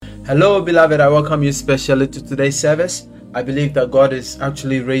Hello, beloved. I welcome you specially to today's service. I believe that God is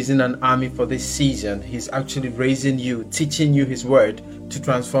actually raising an army for this season. He's actually raising you, teaching you His word to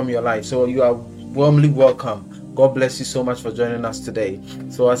transform your life. So you are warmly welcome. God bless you so much for joining us today.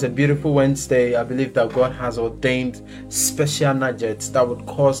 So as a beautiful Wednesday, I believe that God has ordained special nuggets that would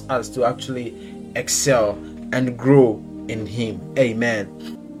cause us to actually excel and grow in Him.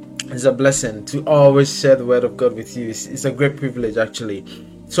 Amen. It's a blessing to always share the word of God with you. It's a great privilege actually.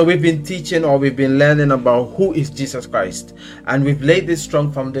 So we've been teaching, or we've been learning about who is Jesus Christ, and we've laid this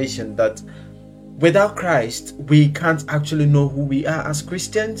strong foundation that without Christ we can't actually know who we are as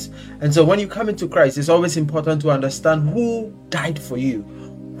Christians. And so when you come into Christ, it's always important to understand who died for you.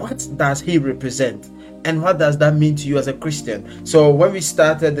 What does He represent? And what does that mean to you as a Christian? So when we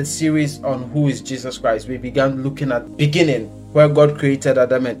started the series on who is Jesus Christ, we began looking at beginning, where God created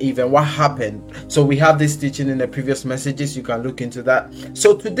Adam and Eve and what happened. So we have this teaching in the previous messages. You can look into that.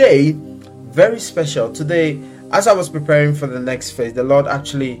 So today, very special. Today, as I was preparing for the next phase, the Lord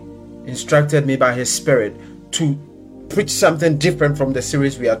actually instructed me by His Spirit to preach something different from the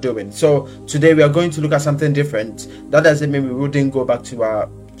series we are doing. So today we are going to look at something different. That doesn't mean we wouldn't go back to our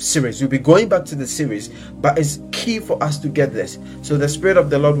series. We'll be going back to the series, but it's key for us to get this. So the Spirit of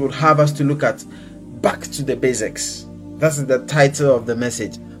the Lord would have us to look at back to the basics. That's the title of the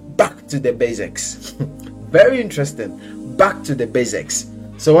message. Back to the basics. Very interesting. Back to the basics.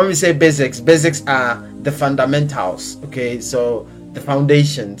 So when we say basics, basics are the fundamentals. Okay, so the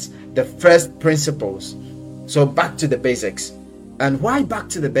foundations, the first principles. So back to the basics. And why back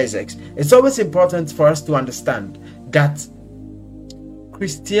to the basics? It's always important for us to understand that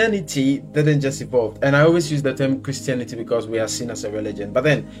Christianity didn't just evolve. And I always use the term Christianity because we are seen as a religion. But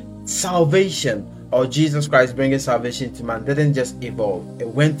then salvation, or Jesus Christ bringing salvation to man, didn't just evolve. It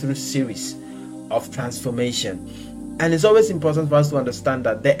went through series of transformation. And it's always important for us to understand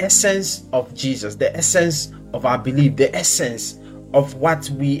that the essence of Jesus, the essence of our belief, the essence of what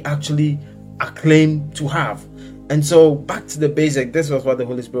we actually acclaim to have. And so back to the basic, this was what the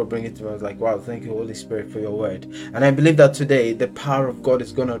Holy Spirit brought to me. I was like, wow, thank you, Holy Spirit, for your word. And I believe that today the power of God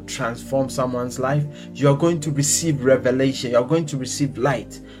is going to transform someone's life. You are going to receive revelation. You are going to receive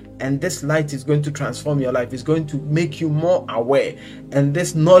light. And this light is going to transform your life. It's going to make you more aware. And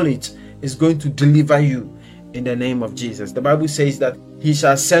this knowledge is going to deliver you in the name of Jesus. The Bible says that He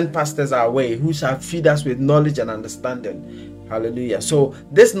shall send pastors our way, who shall feed us with knowledge and understanding. Hallelujah. So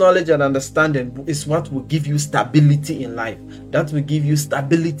this knowledge and understanding is what will give you stability in life. That will give you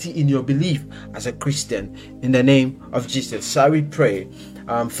stability in your belief as a Christian, in the name of Jesus. Shall we pray?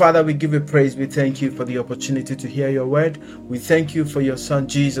 Father, we give you praise. We thank you for the opportunity to hear your word. We thank you for your Son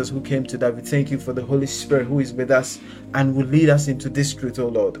Jesus who came to die. We thank you for the Holy Spirit who is with us and will lead us into this truth, oh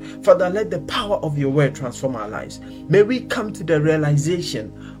Lord. Father, let the power of your word transform our lives. May we come to the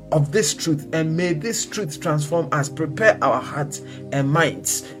realization of this truth, and may this truth transform us, prepare our hearts and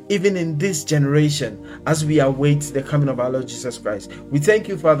minds, even in this generation, as we await the coming of our Lord Jesus Christ. We thank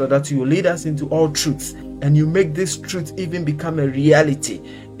you, Father, that you will lead us into all truths, and you make this truth even become a reality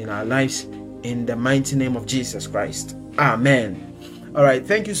in our lives, in the mighty name of Jesus Christ. Amen. All right,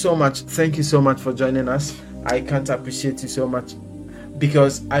 thank you so much. Thank you so much for joining us. I can't appreciate you so much,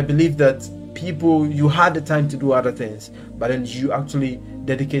 because I believe that you had the time to do other things, but then you actually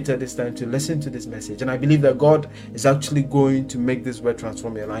dedicated this time to listen to this message. And I believe that God is actually going to make this word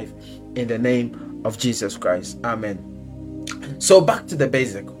transform your life in the name of Jesus Christ. Amen. So back to the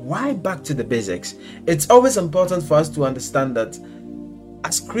basic. Why back to the basics? It's always important for us to understand that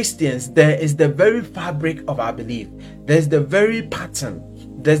as Christians, there is the very fabric of our belief. There's the very pattern.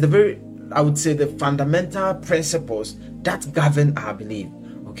 There's the very, I would say, the fundamental principles that govern our belief.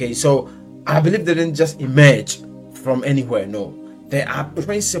 Okay, so our belief didn't just emerge from anywhere. No. There are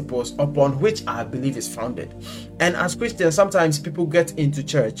principles upon which our belief is founded. And as Christians, sometimes people get into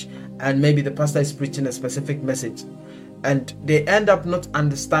church and maybe the pastor is preaching a specific message and they end up not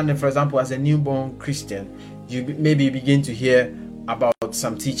understanding. For example, as a newborn Christian, you maybe begin to hear about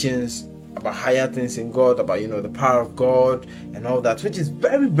some teachings about higher things in God, about, the power of God and all that, which is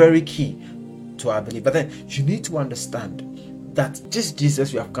very, very key to our belief. But then you need to understand that this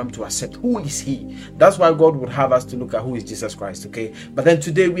Jesus you have come to accept, who is He? That's why God would have us to look at who is Jesus Christ, okay? But then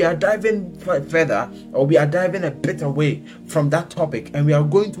today we are diving further, or we are diving a bit away from that topic, and we are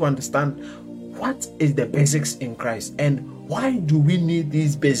going to understand what is the basics in Christ and why do we need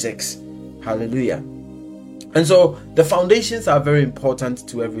these basics. Hallelujah. And so the foundations are very important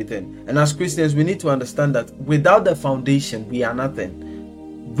to everything. And as Christians, we need to understand that without the foundation, we are nothing.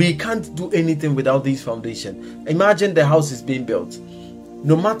 We can't do anything without this foundation. Imagine the house is being built.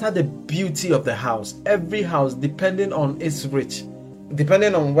 No matter the beauty of the house, every house, depending on its rich,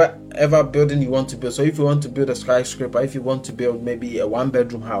 depending on whatever building you want to build. So if you want to build a skyscraper, if you want to build maybe a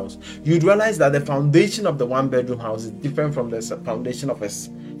 1-bedroom house, you'd realize that the foundation of the 1-bedroom house is different from the foundation of a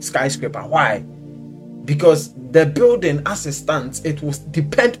skyscraper. Why? Because the building as it stands, it will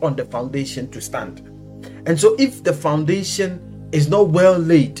depend on the foundation to stand. And so if the foundation is not well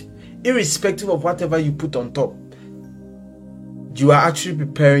laid, irrespective of whatever you put on top, you are actually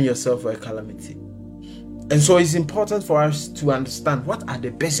preparing yourself for a calamity. And so it's important for us to understand what are the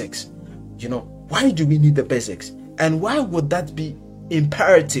basics. Why do we need the basics? And why would that be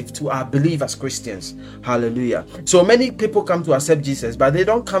imperative to our belief as Christians? Hallelujah. So many people come to accept Jesus, but they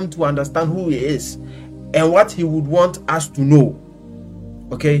don't come to understand who he is and what he would want us to know.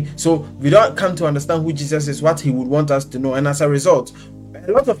 Okay, so we don't come to understand who Jesus is, what he would want us to know. And as a result, a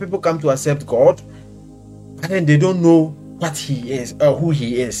lot of people come to accept God, and then they don't know what he is, or who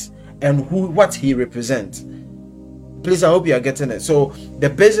he is, and what he represents. Please, I hope you are getting it. So the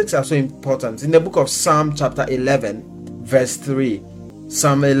basics are so important. In the book of Psalm chapter 11 verse 3,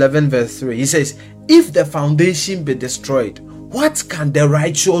 Psalm 11 verse 3, he says, if the foundation be destroyed, what can the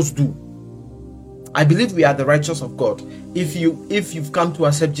righteous do? I believe we are the righteous of God. If you've come to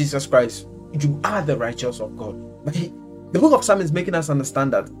accept Jesus Christ, you are the righteous of God. But the book of Psalm is making us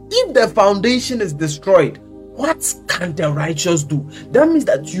understand that if the foundation is destroyed, what can the righteous do? That means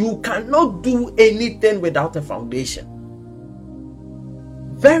that you cannot do anything without a foundation.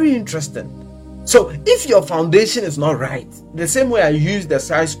 Very interesting. So if your foundation is not right, the same way I use the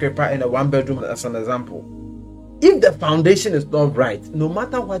skyscraper and a 1-bedroom as an example, if the foundation is not right, no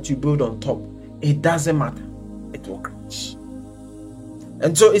matter what you build on top, it doesn't matter. It will crash.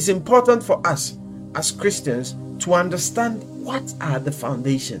 And so it's important for us as Christians to understand what are the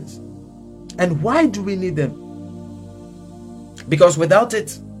foundations and why do we need them. Because without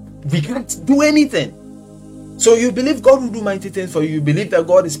it, we can't do anything. So you believe God will do mighty things for you. You believe that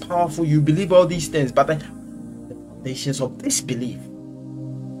God is powerful. You believe all these things. But the foundations of this belief.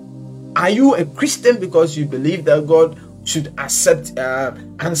 Are you a Christian because you believe that God should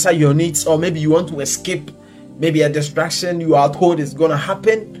answer your needs? Or maybe you want to escape maybe a distraction you are told is going to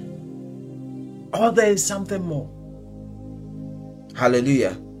happen? Or there is something more?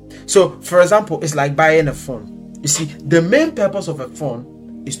 Hallelujah. So, for example, it's like buying a phone. You see, the main purpose of a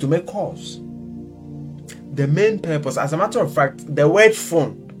phone is to make calls. The main purpose, as a matter of fact, the word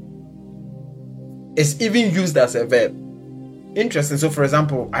phone is even used as a verb. Interesting. So, for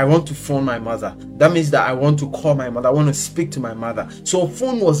example, I want to phone my mother. That means that I want to call my mother. I want to speak to my mother. So,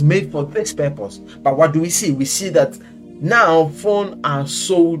 phone was made for this purpose. But what do we see? We see that now phones are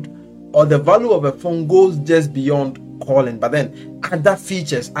sold, or the value of a phone goes just beyond calling. But then other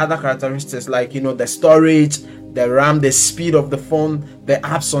features, other characteristics like, the storage, the RAM, the speed of the phone, the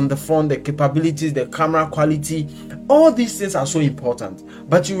apps on the phone, the capabilities, the camera quality, all these things are so important.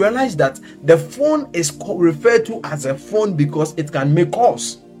 But you realize that the phone is referred to as a phone because it can make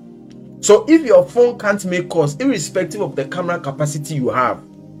calls. So if your phone can't make calls, irrespective of the camera capacity you have,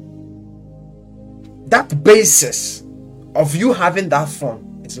 that basis of you having that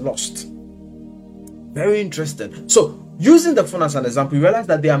phone is lost. Very interesting. So using the phone as an example, you realize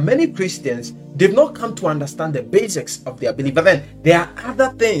that there are many Christians, they've not come to understand the basics of their belief. But then there are other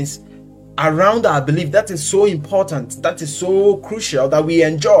things around our belief that is so important, that is so crucial, that we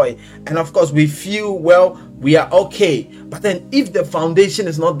enjoy. And of course, we feel, well, we are okay. But then if the foundation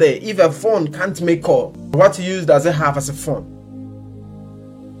is not there, if a phone can't make call, what use does it have as a phone?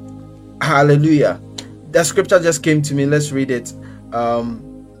 Hallelujah. The scripture just came to me. Let's read it.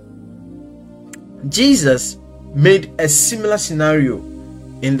 Jesus made a similar scenario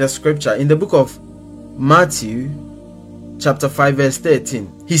in the scripture in the book of Matthew chapter 5 verse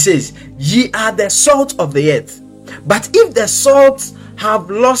 13. He says, ye are the salt of the earth, but if the salt have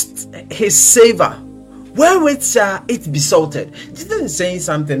lost his savor, wherewith shall it be salted? Jesus is saying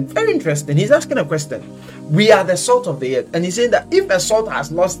something very interesting. He's asking a question. We are the salt of the earth, and he's saying that if a salt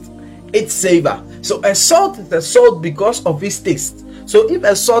has lost its savor, so a salt is a salt because of its taste. So if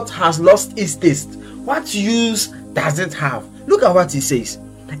a salt has lost its taste, what use does it have? Look at what he says.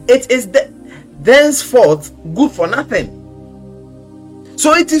 It is thenceforth good for nothing.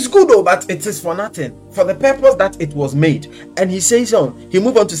 So it is good, though, but it is for nothing, for the purpose that it was made. And he says he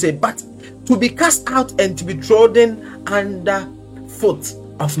moved on to say, but to be cast out and to be trodden under foot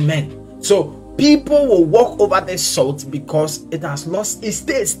of men. So people will walk over this salt because it has lost its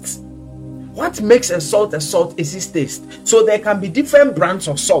taste. What makes a salt is its taste. So there can be different brands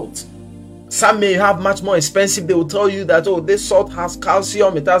of salt. Some may have much more expensive. They will tell you that, oh, this salt has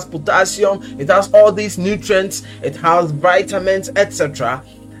calcium, it has potassium, it has all these nutrients, it has vitamins, etc.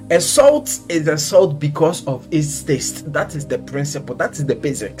 A salt is a salt because of its taste. That is the principle. That is the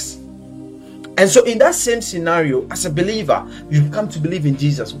basics. And so in that same scenario, as a believer, you've come to believe in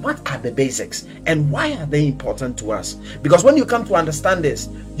Jesus. What are the basics and why are they important to us? Because when you come to understand this,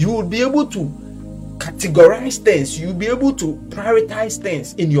 you will be able to categorize things. You'll be able to prioritize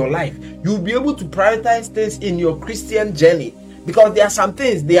things in your life. You'll be able to prioritize things in your Christian journey. Because there are some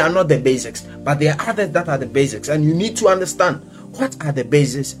things, they are not the basics, but there are others that are the basics. And you need to understand what are the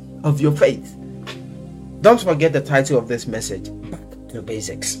bases of your faith. Don't forget the title of this message, Back to the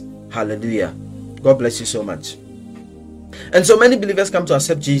Basics. Hallelujah. God bless you so much. And so many believers come to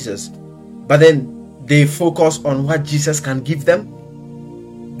accept Jesus, but then they focus on what Jesus can give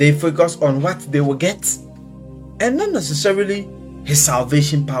them. They focus on what they will get, and not necessarily his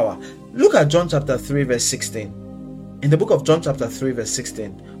salvation power. Look at John chapter 3 verse 16. In the book of John chapter 3 verse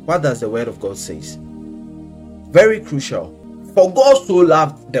 16, what does the word of God say? Very crucial. For God so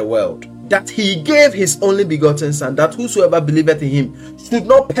loved the world that he gave his only begotten Son, that whosoever believeth in him should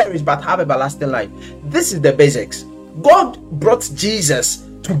not perish but have everlasting life. This is the basics. God brought Jesus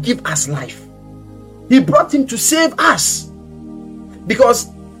to give us life. He brought him to save us, because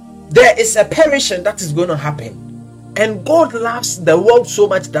there is a perishing that is going to happen, and God loves the world so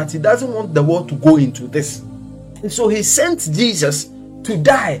much that he doesn't want the world to go into this. And so he sent Jesus to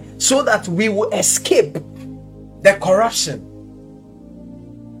die so that we will escape the corruption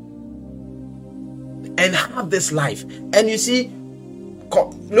and have this life. And you see,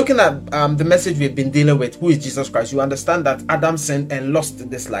 looking at the message we've been dealing with, who is Jesus Christ, you understand that Adam sinned and lost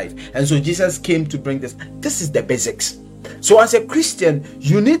this life, and so Jesus came to bring this. This is the basics. So as a Christian,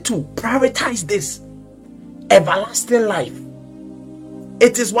 you need to prioritize this everlasting life.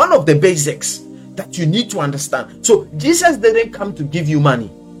 It is one of the basics that you need to understand. So Jesus didn't come to give you money.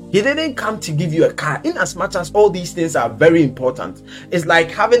 He didn't come to give you a car, in as much as all these things are very important. It's like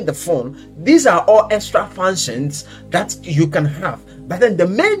having the phone. These are all extra functions that you can have. But then the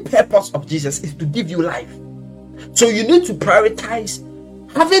main purpose of Jesus is to give you life. So you need to prioritize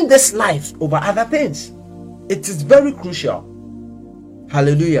having this life over other things. It is very crucial.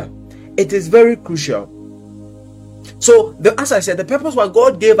 Hallelujah. It is very crucial. So as I said, the purpose why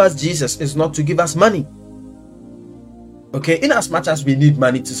God gave us Jesus is not to give us money. Okay, in as much as we need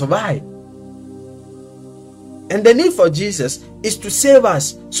money to survive. And the need for Jesus is to save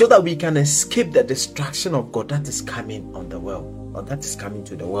us so that we can escape the destruction of God that is coming on the world, or that is coming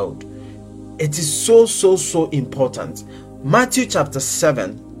to the world. It is so important. Matthew chapter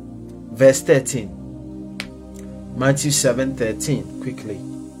 7 verse 13. Matthew 7:13, quickly.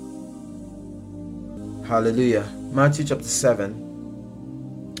 Hallelujah. Matthew chapter 7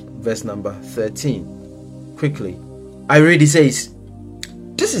 verse number 13, quickly. I read, it says,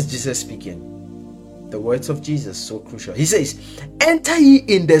 this is Jesus speaking. The words of Jesus, so crucial. He says, enter ye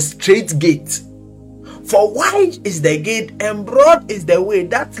in the straight gate, for wide is the gate and broad is the way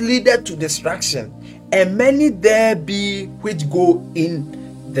that leadeth to destruction, and many there be which go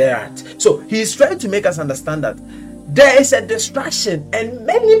in thereat. So he is trying to make us understand that there is a distraction and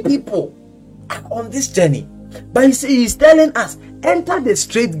many people are on this journey. But he's telling us, enter the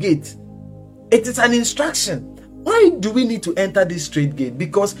straight gate. It is an instruction. Why do we need to enter this straight gate?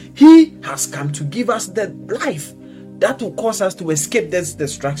 Because he has come to give us the life that will cause us to escape this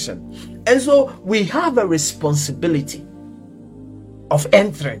destruction. And so we have a responsibility of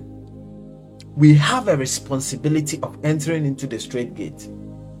entering. We have a responsibility of entering into the straight gate.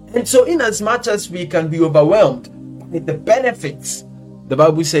 And so in as much as we can be overwhelmed with the benefits, the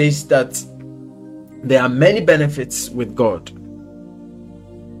Bible says that there are many benefits with God.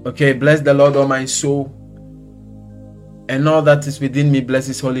 Okay, bless the Lord, O my soul, and all that is within me, bless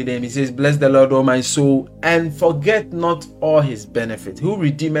his holy name. He says, bless the Lord, O my soul, and forget not all his benefits, who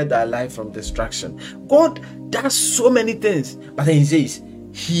redeemed thy life from destruction. God does so many things, but then he says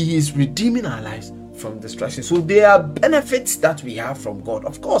he is redeeming our lives from destruction. So there are benefits that we have from God.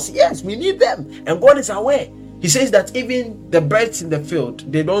 Of course, yes, we need them, and God is aware. He says that even the birds in the field,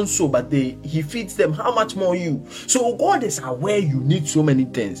 they don't sow, but he feeds them. How much more you? So God is aware you need so many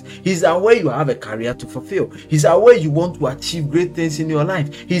things. He's aware you have a career to fulfill. He's aware you want to achieve great things in your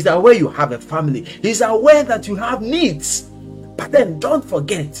life. He's aware you have a family. He's aware that you have needs. But then don't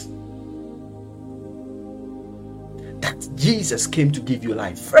forget that Jesus came to give you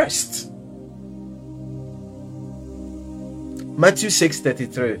life first. Matthew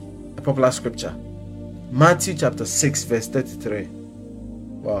 6:33, a popular scripture. Matthew chapter 6 verse 33.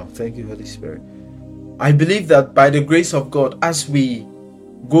 Wow, thank you, Holy Spirit. I believe that by the grace of God, as we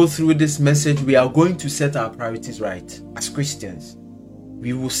go through this message, we are going to set our priorities right. As Christians,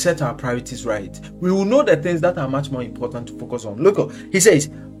 we will set our priorities right. We will know the things that are much more important to focus on. Look, he says,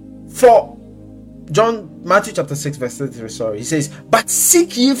 For Matthew chapter 6 verse 33, he says, but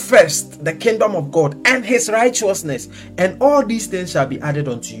seek ye first the kingdom of God and his righteousness, and all these things shall be added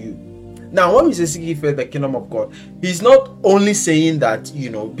unto you. Now, when we say seek ye first the kingdom of God, he's not only saying that,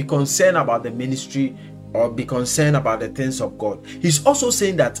 be concerned about the ministry or be concerned about the things of God. He's also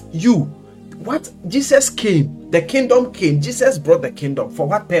saying that Jesus came, the kingdom came, Jesus brought the kingdom. For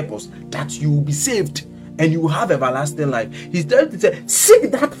what purpose? That you will be saved and you will have everlasting life. He's trying to say,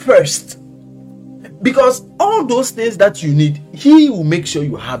 seek that first. Because all those things that you need, he will make sure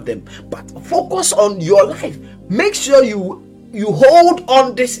you have them. But focus on your life. Make sure you hold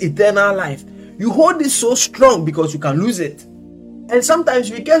on this eternal life. You hold this so strong, because you can lose it. And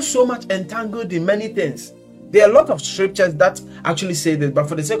sometimes we get so much entangled in many things. There are a lot of scriptures that actually say this, but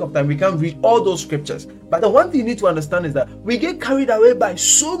for the sake of time, we can't read all those scriptures. But the one thing you need to understand is that we get carried away by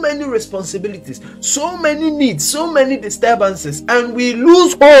so many responsibilities, so many needs, so many disturbances, and we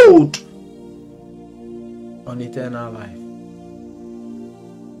lose hold on eternal life.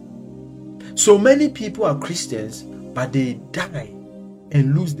 So many people are Christians, but they die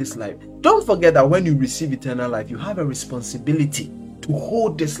and lose this life. Don't forget that when you receive eternal life, you have a responsibility to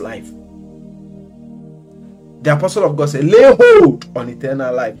hold this life. The apostle of God said, lay hold on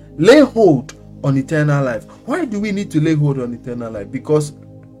eternal life. Lay hold on eternal life. Why do we need to lay hold on eternal life? Because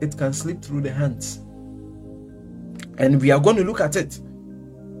it can slip through the hands. And we are going to look at it.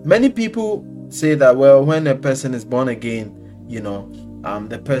 Many people say that, well, when a person is born again,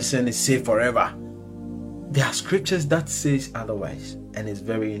 the person is saved forever. There are scriptures that says otherwise, and it's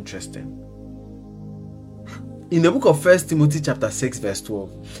very interesting. In the book of 1 Timothy chapter 6 verse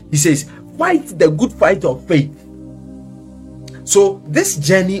 12, he says, fight the good fight of faith. So this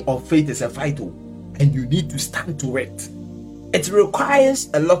journey of faith is a fight, and you need to stand to it. It requires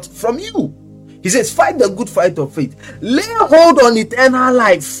a lot from you. He says, fight the good fight of faith. Lay hold on eternal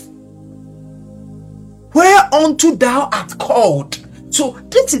life, whereunto thou art called. So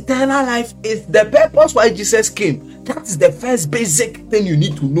this eternal life is the purpose why Jesus came. That is the first basic thing you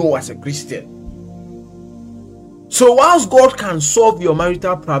need to know as a Christian. So whilst God can solve your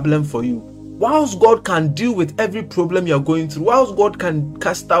marital problem for you, whilst God can deal with every problem you're going through, whilst God can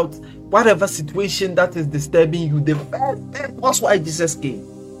cast out whatever situation that is disturbing you, the first purpose why Jesus came,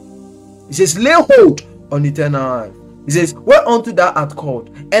 he says, lay hold on eternal life. He says, whereunto thou art called,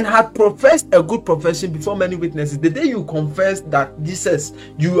 and had professed a good profession before many witnesses. The day you confess that Jesus,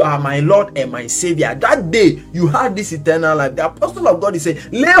 you are my Lord and my Savior, that day you had this eternal life. The apostle of God is saying,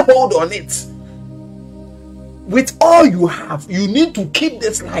 lay hold on it. With all you have, you need to keep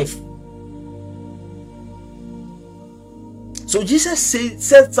this life. So Jesus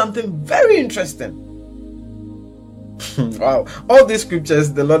said something very interesting. Wow, all these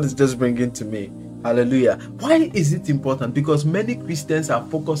scriptures the Lord is just bringing to me. Hallelujah. Why is it important? Because many Christians are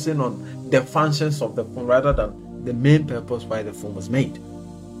focusing on the functions of the phone rather than the main purpose why the phone was made.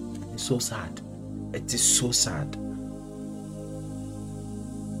 It's so sad. It is so sad.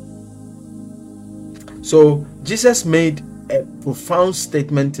 So Jesus made a profound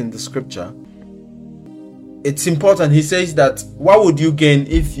statement in the scripture. It's important. He says that, what would you gain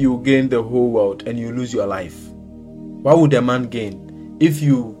if you gain the whole world and you lose your life? What would a man gain if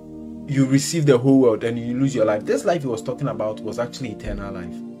you receive the whole world and you lose your life? This life he was talking about was actually eternal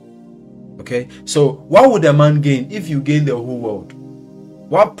life. Okay, so what would a man gain if you gain the whole world?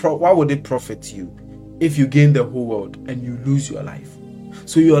 What would it profit you if you gain the whole world and you lose your life?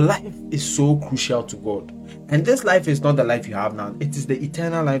 So your life is so crucial to God, and this life is not the life you have now. It is the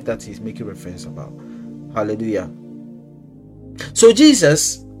eternal life that he's making reference about. Hallelujah. So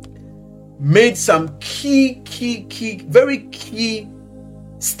Jesus made some very key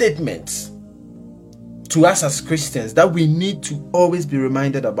statements to us as Christians that we need to always be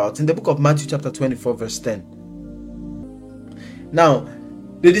reminded about. In the book of Matthew chapter 24 verse 10. Now,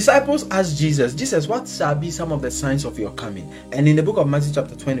 the disciples asked Jesus, what shall be some of the signs of your coming? And in the book of Matthew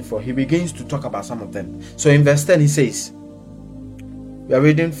chapter 24, he begins to talk about some of them. So in verse 10, he says, we are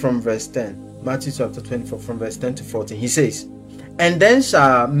reading from verse 10, Matthew chapter 24, from verse 10 to 14. He says, and then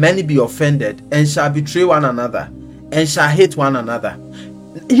shall many be offended, and shall betray one another, and shall hate one another.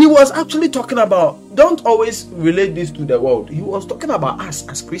 He was actually talking about, don't always relate this to the world. He was talking about us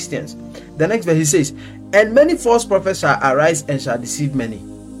as Christians. The next verse he says, and many false prophets shall arise and shall deceive many.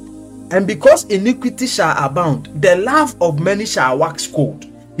 And because iniquity shall abound, the love of many shall wax cold.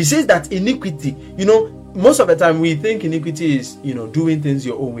 He says that iniquity, most of the time we think iniquity is, doing things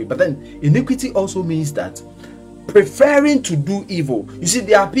your own way. But then iniquity also means that preferring to do evil. You see,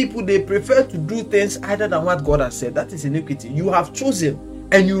 there are people, they prefer to do things other than what God has said. That is iniquity. You have chosen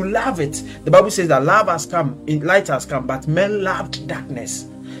and you love it. The Bible says that light has come, but men loved darkness.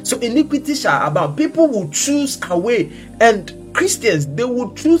 So iniquity shall abound. People will choose away, and Christians, they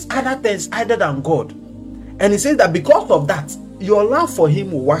will choose other things other than God. And he says that because of that, your love for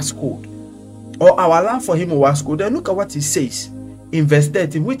him will wax cold, or our love for him will wax cold. And look at what he says in verse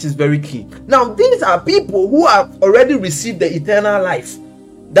 13, which is very key. Now, these are people who have already received the eternal life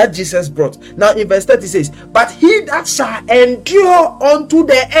that Jesus brought. Now, in verse 30 says, but he that shall endure unto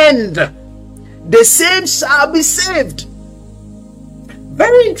the end, the same shall be saved.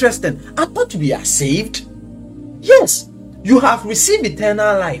 Very interesting. I thought we are saved. Yes, you have received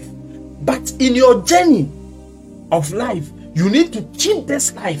eternal life, but in your journey of life, you need to keep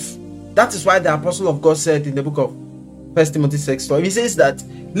this life. That is why the apostle of God said in the book of 1 Timothy 6:12, he says that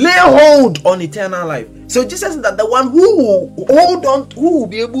lay hold on eternal life. So Jesus said that the one who will hold on, who will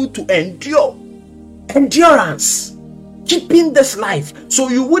be able to endure, endurance, keeping this life. So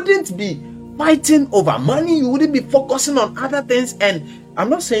you wouldn't be fighting over money, you wouldn't be focusing on other things. And I'm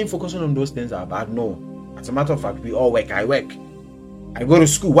not saying focusing on those things are bad. No, as a matter of fact, we all work. I work, I go to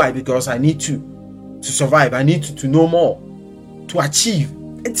school. Why? Because I need to survive. I need to know more, to achieve.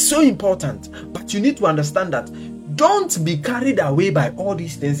 It's so important. But you need to understand that don't be carried away by all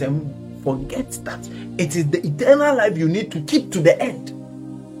these things and forget that it is the eternal life you need to keep to the end.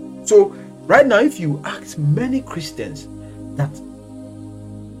 So right now, if you ask many Christians that,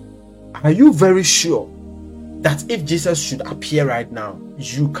 are you very sure that if Jesus should appear right now,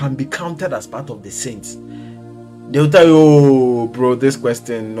 you can be counted as part of the saints? They'll tell you, oh bro, this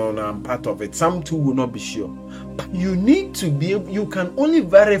question, no, I'm part of it. Some too will not be sure. But you need to be able, you can only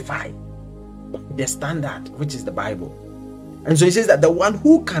verify the standard, which is the Bible. And so he says that the one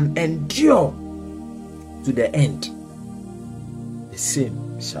who can endure to the end, the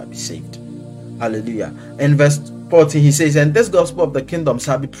same shall be saved. Hallelujah. In verse 14 he says, and this gospel of the kingdom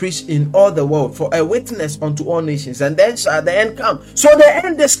shall be preached in all the world for a witness unto all nations, and then shall the end come. So the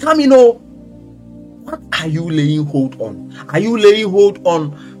end is coming. Oh, what are you laying hold on? Are you laying hold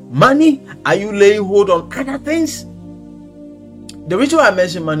on money? Are you laying hold on other things? The reason why I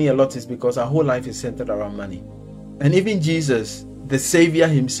mention money a lot is because our whole life is centered around money. And even Jesus, the Savior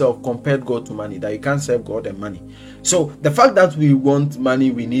himself, compared God to money, that you can't serve God and money. So the fact that we want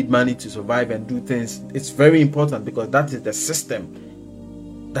money, we need money to survive and do things, it's very important, because that is the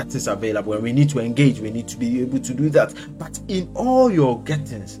system that is available, and we need to engage, we need to be able to do that. But in all your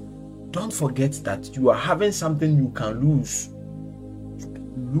gettings, don't forget that you are having something you can lose. You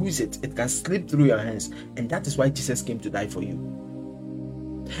can lose it. It can slip through your hands. And that is why Jesus came to die for you.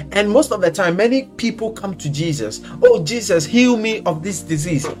 And most of the time, many people come to Jesus. Oh, Jesus, heal me of this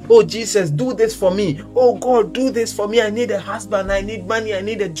disease. Oh, Jesus, do this for me. Oh, God, do this for me. I need a husband. I need money. I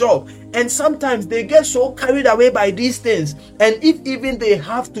need a job. And sometimes they get so carried away by these things. And if even they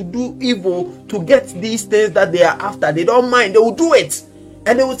have to do evil to get these things that they are after, they don't mind. They will do it.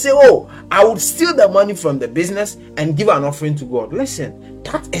 And they would say, oh, I would steal the money from the business and give an offering to God. Listen,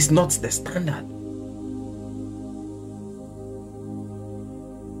 that is not the standard.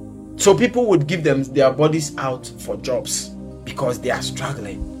 So people would give them their bodies out for jobs because they are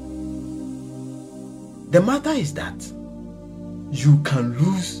struggling. The matter is that you can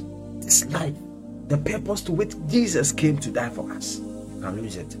lose this life, the purpose to which Jesus came to die for us. You can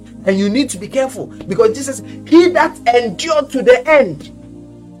lose it. And you need to be careful, because Jesus, he that endured to the end,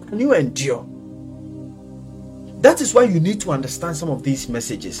 can you endure? That is why you need to understand some of these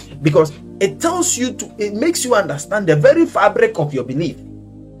messages, because it tells you it makes you understand the very fabric of your belief.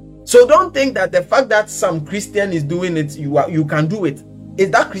 So don't think that the fact that some Christian is doing it, you can do it. Is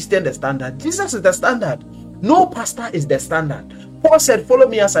that Christian the standard? Jesus is the standard. No pastor is the standard. Paul said, follow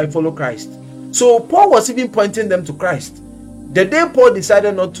me as I follow Christ. So Paul was even pointing them to Christ. The day Paul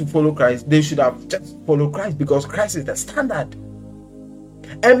decided not to follow Christ, they should have just followed Christ, because Christ is the standard.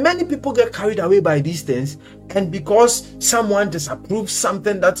 And many people get carried away by these things, and because someone disapproves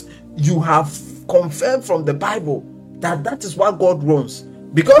something that you have confirmed from the Bible, that is what God wants.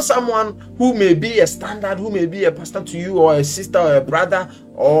 Because someone who may be a standard, who may be a pastor to you, or a sister, or a brother,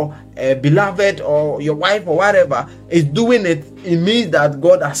 or a beloved, or your wife, or whatever, is doing it, it means that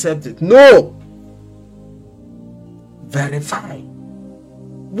God accepts it. No. Verify.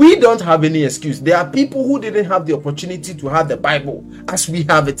 We don't have any excuse. There are people who didn't have the opportunity to have the Bible as we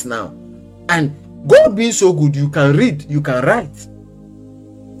have it now. And God being so good, you can read, you can write.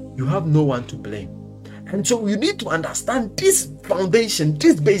 You have no one to blame. And so you need to understand this foundation,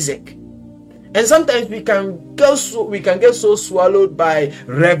 this basic. And sometimes we can get so swallowed by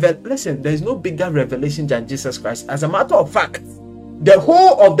Listen, there is no bigger revelation than Jesus Christ. As a matter of fact, the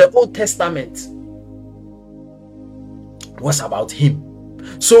whole of the Old Testament was about him.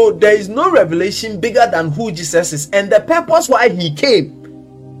 So there is no revelation bigger than who Jesus is, and the purpose why he came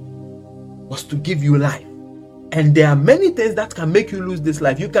was to give you life. And there are many things that can make you lose this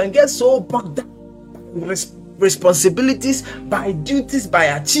life. You can get so bogged down by responsibilities, by duties, by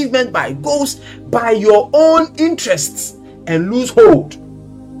achievement, by goals, by your own interests, and lose hold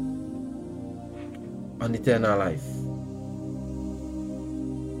on eternal life.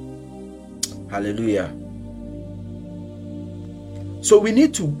 Hallelujah. So we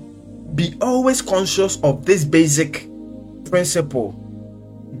need to be always conscious of this basic principle.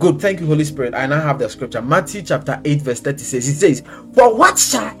 Good, thank you, Holy Spirit. I now have the scripture. Matthew chapter 8 verse 36. It says, "For what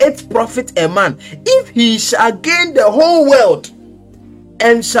shall it profit a man if he shall gain the whole world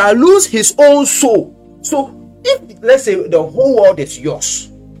and shall lose his own soul?" So if, let's say, the whole world is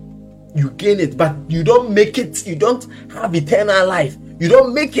yours, you gain it, but you don't make it, you don't have eternal life, you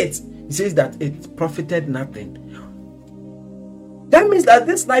don't make it, it says that it profited nothing. That means that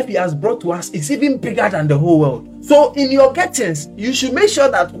this life he has brought to us is even bigger than the whole world. So in your gettings, you should make sure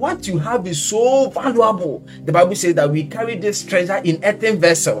that what you have is so valuable. The Bible says that we carry this treasure in earthen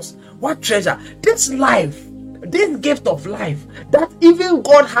vessels. What treasure? This life, this gift of life, that even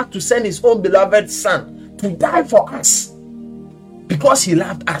God had to send his own beloved son to die for us because he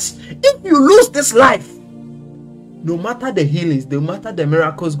loved us. If you lose this life, no matter the healings, no matter the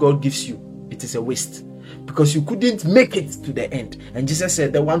miracles God gives you, it is a waste. Because you couldn't make it to the end. And Jesus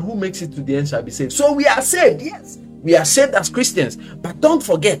said, the one who makes it to the end shall be saved. So we are saved, yes. We are saved as Christians. But don't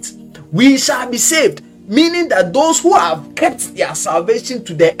forget, we shall be saved. Meaning that those who have kept their salvation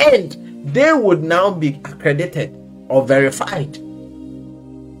to the end, they would now be accredited or verified.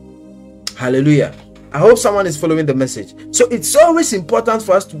 Hallelujah. I hope someone is following the message. So it's always important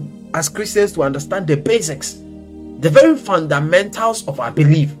for us to, as Christians, to understand the basics, the very fundamentals of our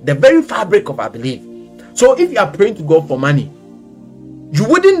belief, the very fabric of our belief. So if you are praying to God for money, you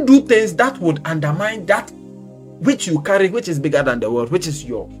wouldn't do things that would undermine that which you carry, which is bigger than the world, which is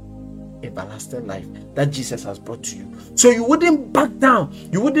your everlasting life that Jesus has brought to you. So you wouldn't back down.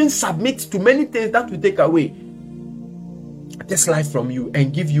 You wouldn't submit to many things that will take away this life from you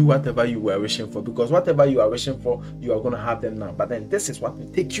and give you whatever you were wishing for. Because whatever you are wishing for, you are going to have them now. But then this is what will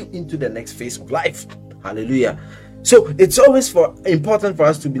take you into the next phase of life. Hallelujah. So it's always important for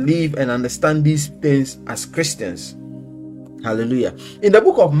us to believe and understand these things as Christians. Hallelujah. In the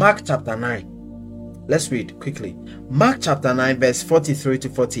book of Mark chapter 9, let's read quickly. Mark chapter 9 verse 43 to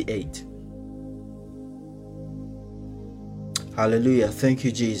 48. Hallelujah. Thank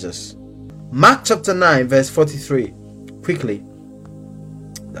you, Jesus. Mark chapter 9 verse 43. Quickly.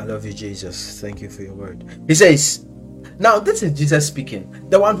 I love you, Jesus. Thank you for your word. He says, now this is Jesus speaking,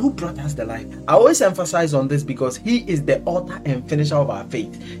 the one who brought us the life. I always emphasize on this because he is the author and finisher of our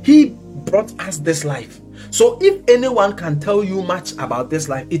faith. He brought us this life. So if anyone can tell you much about this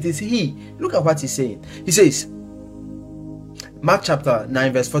life, it is he. Look at what he's saying. He says, Mark chapter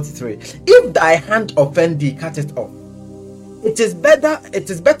 9 verse 43, if thy hand offend thee, cut it off. It is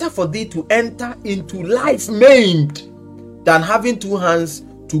better for thee to enter into life maimed than having two hands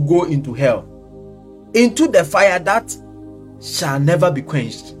to go into hell, into the fire that shall never be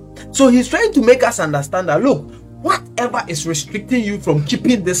quenched. So he's trying to make us understand that, look, whatever is restricting you from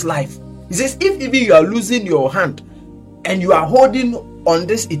keeping this life, he says, if even you are losing your hand and you are holding on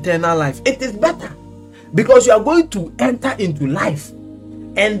this eternal life, it is better because you are going to enter into life,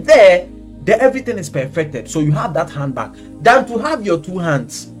 and there everything is perfected. So you have that hand back, than to have your two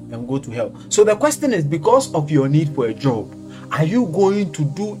hands and go to hell. So the question is, because of your need for a job, are you going to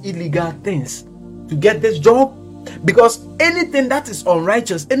do illegal things to get this job? Because anything that is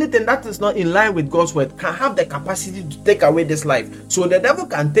unrighteous, anything that is not in line with God's word, can have the capacity to take away this life. So the devil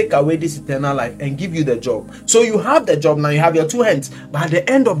can take away this eternal life and give you the job. So you have the job now, you have your two hands, but at the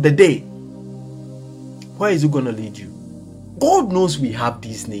end of the day, where is it going to lead you? God knows we have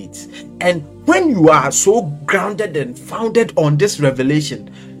these needs, and when you are so grounded and founded on this revelation,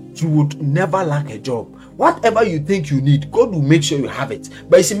 you would never lack a job. Whatever you think you need, God will make sure you have it.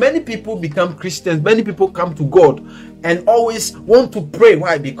 But you see, many people become Christians, many people come to God and always want to pray.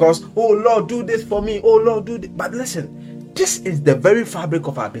 Why? Because, oh Lord, do this for me, oh Lord, do this. But listen, this is the very fabric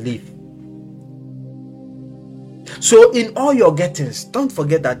of our belief. So in all your gettings, don't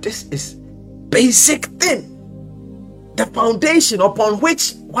forget that this is basic thing, the foundation upon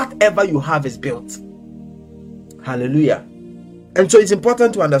which whatever you have is built. Hallelujah. And so it's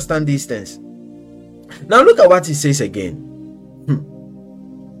important to understand these things. Now look at what he says again.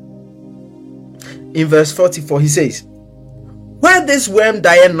 In verse 44, he says, where this worm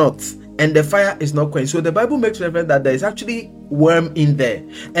dieth not, and the fire is not quenched. So the Bible makes reference that there is actually worm in there,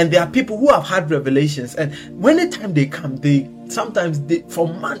 and there are people who have had revelations, and when the time they come, sometimes for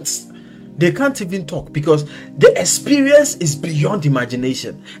months They can't even talk because the experience is beyond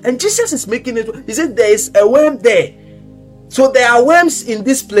imagination. And Jesus is making it. He said there is a worm there. So there are worms in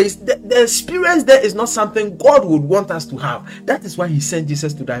this place. The experience there is not something God would want us to have. That is why he sent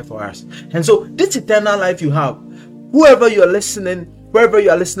Jesus to die for us. And so this eternal life you have, wherever you are listening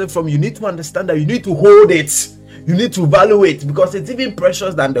from, you need to understand that you need to hold it. You need to value it because it's even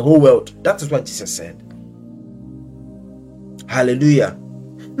precious than the whole world. That is what Jesus said. Hallelujah.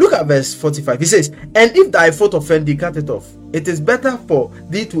 Look at verse 45. He says, and if thy foot offend thee, cut it off. It is better for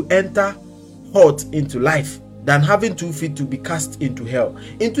thee to enter hot into life than having 2 feet to be cast into hell,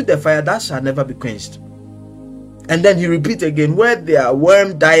 into the fire that shall never be quenched. And then he repeats again, where their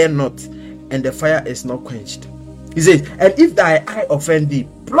worm dieth not, and the fire is not quenched. He says, and if thy eye offend thee,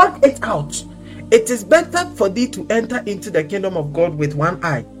 pluck it out. It is better for thee to enter into the kingdom of God with 1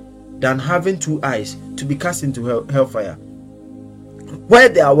 eye, than having 2 eyes to be cast into hellfire, where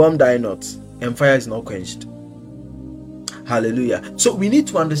their worm dieth not, and fire is not quenched. Hallelujah. So we need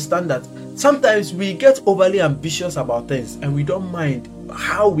to understand that sometimes we get overly ambitious about things and we don't mind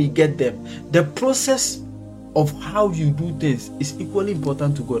how we get them. The process of how you do things is equally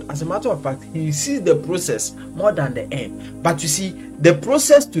important to God. As a matter of fact, he sees the process more than the end. But you see, the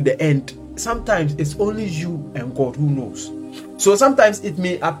process to the end, sometimes it's only you and God who knows. So sometimes it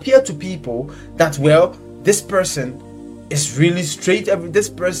may appear to people that, well, this person is really straight. This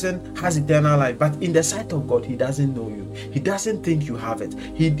person has eternal life, but in the sight of God, he doesn't know you. He doesn't think you have it.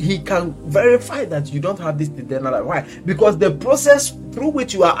 He can verify that you don't have this eternal life. Why? Because the process through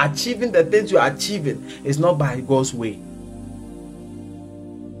which you are achieving the things you are achieving is not by God's way.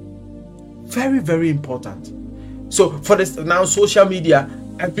 Very, very important. So for this now, social media,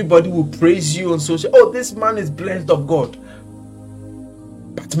 everybody will praise you on social. Oh, this man is blessed of God.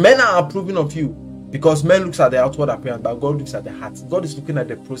 But men are approving of you. Because man looks at the outward appearance, but God looks at the heart. God is looking at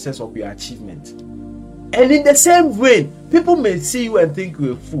the process of your achievement. And in the same way, people may see you and think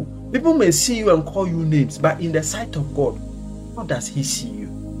you're a fool. People may see you and call you names, but in the sight of God, how does he see you?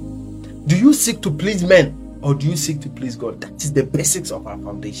 Do you seek to please men or do you seek to please God? That is the basics of our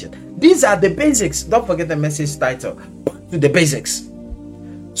foundation. These are the basics. Don't forget the message title. Back to the basics.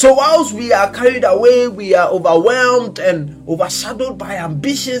 So whilst we are carried away, we are overwhelmed and overshadowed by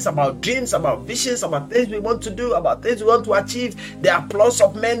ambitions, about dreams, about visions, about things we want to do, about things we want to achieve, the applause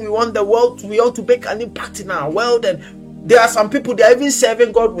of men, we want to make an impact in our world. And there are some people, they are even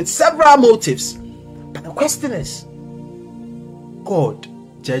serving God with several motives. But the question is, God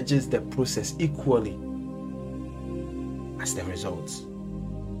judges the process equally as the results.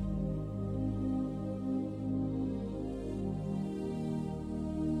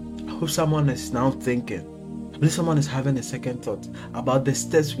 I hope someone is now thinking, I believe someone is having a second thought about the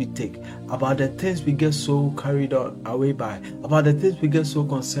steps we take, about the things we get so carried away by, about the things we get so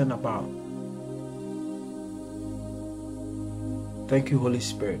concerned about. Thank you, Holy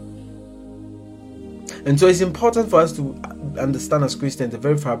Spirit. And so it's important for us to understand as Christians the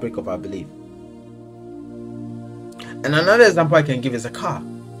very fabric of our belief. And another example I can give is a car.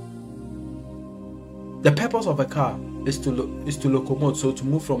 The purpose of a car is to locomote, so to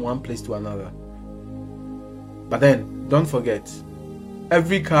move from one place to another. But then, don't forget,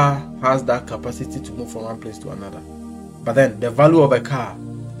 every car has that capacity to move from one place to another. But then, the value of a car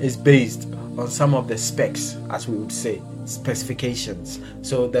is based on some of the specs, as we would say, specifications.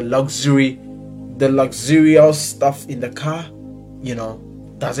 So the luxurious stuff in the car,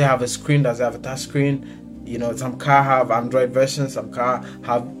 does it have a screen? Does it have a touch screen? Some car have Android versions, some car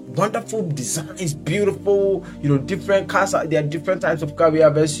have wonderful designs, beautiful, different cars. There are different types of car. We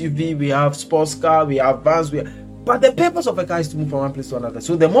have SUV, we have sports car, we have vans. But the purpose of a car is to move from one place to another.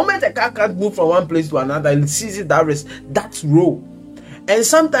 So the moment a car can't move from one place to another, it seizes that risk, that row. And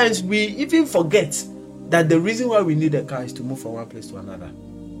sometimes we even forget that the reason why we need a car is to move from one place to another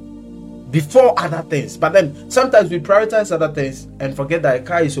before other things. But then sometimes we prioritize other things and forget that a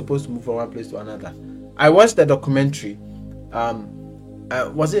car is supposed to move from one place to another. I watched a documentary.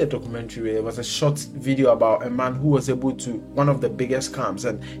 Was it a documentary? It was a short video about a man who was able to, one of the biggest scams,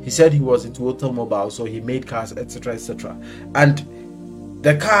 and he said he was into automobile, so he made cars, etc., etc. And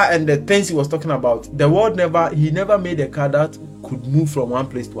the car and the things he was talking about, he never made a car that could move from one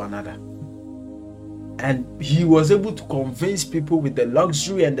place to another. And he was able to convince people with the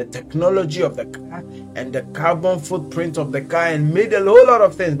luxury and the technology of the car and the carbon footprint of the car, and made a whole lot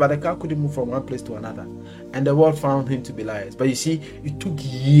of things, but the car couldn't move from one place to another. And the world found him to be liars. But you see, it took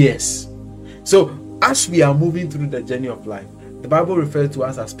years. So as we are moving through the journey of life, the Bible refers to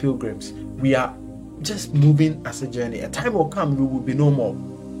us as pilgrims. We are just moving as a journey. A time will come, we will be no more.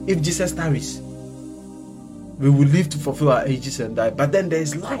 If Jesus tarries, We will live to fulfill our ages and die. But then there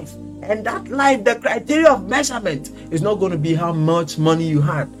is life. And that life, the criteria of measurement is not going to be how much money you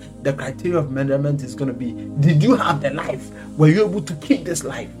had. The criteria of measurement is going to be, did you have the life? Were you able to keep this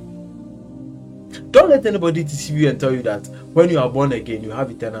life? Don't let anybody deceive you and tell you that when you are born again, you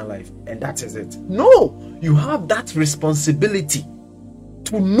have eternal life. And that is it. No, you have that responsibility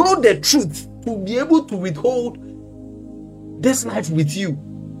to know the truth, to be able to withhold this life with you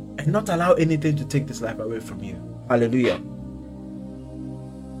and not allow anything to take this life away from you. Hallelujah.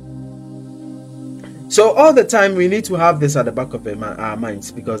 So all the time we need to have this at the back of our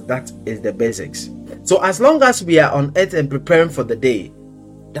minds, because that is the basics. So as long as we are on earth and preparing for the day,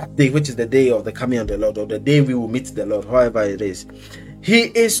 that day which is the day of the coming of the Lord, or the day we will meet the Lord, however it is, He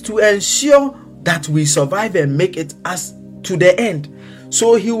is to ensure that we survive and make it as to the end.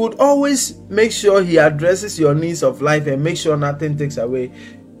 So He would always make sure He addresses your needs of life and make sure nothing takes away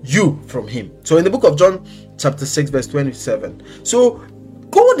you from Him. So in the book of John chapter 6 verse 27, so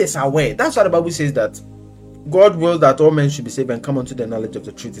God is aware. That's why the Bible says that God wills that all men should be saved and come unto the knowledge of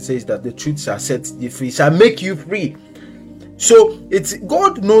the truth. It says that the truth shall set you free, shall make you free. So it's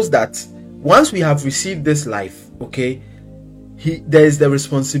God knows that once we have received this life, okay, there is the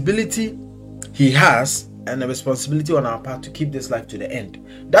responsibility He has, and the responsibility on our part to keep this life to the end.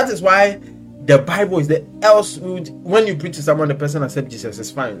 That is why the Bible is the else. When you preach to someone, the person accepts Jesus, it's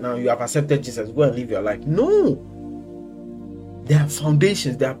fine. Now you have accepted Jesus, go and live your life. No. There are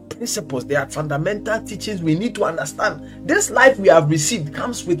foundations, there are principles, there are fundamental teachings we need to understand. This life we have received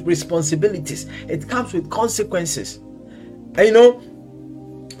comes with responsibilities. It comes with consequences. And you know,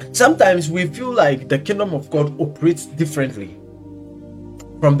 sometimes we feel like the kingdom of God operates differently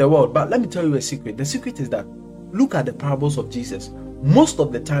from the world. But let me tell you a secret. The secret is that look at the parables of Jesus. Most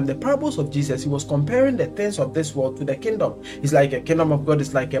of the time, the parables of Jesus, He was comparing the things of this world to the kingdom. It's like a kingdom of God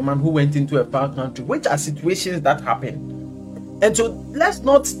is like a man who went into a far country, which are situations that happen. And so let's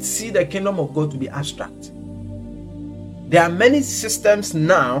not see the kingdom of God to be abstract. There are many systems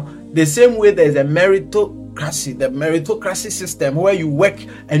now, the same way there's a meritocracy, the meritocracy system where you work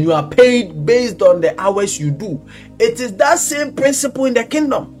and you are paid based on the hours you do. It is that same principle in the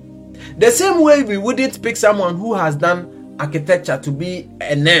kingdom. The same way we wouldn't pick someone who has done architecture to be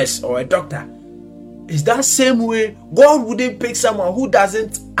a nurse or a doctor. It's that same way God wouldn't pick someone who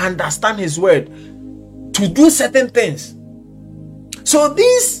doesn't understand His word to do certain things. So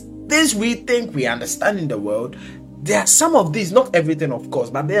these things we think we understand in the world, there are some of these, not everything of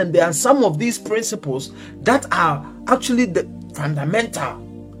course, but then there are some of these principles that are actually the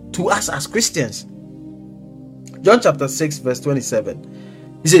fundamental to us as Christians. John chapter 6 verse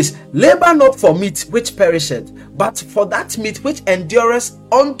 27. He says, labor not for meat which perisheth, but for that meat which endureth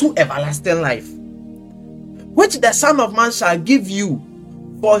unto everlasting life, which the Son of Man shall give you,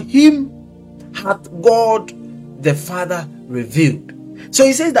 for him hath God the Father revealed. So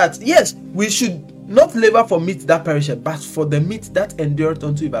he says that yes, we should not labor for meat that perisheth, but for the meat that endureth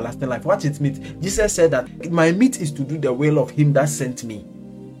unto everlasting life. What is meat? Jesus said that my meat is to do the will of him that sent me.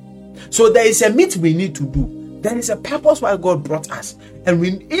 So there is a meat we need to do. There is a purpose why God brought us. And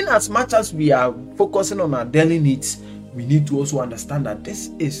in as much as we are focusing on our daily needs, we need to also understand that this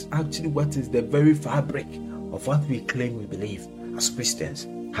is actually what is the very fabric of what we claim we believe as Christians.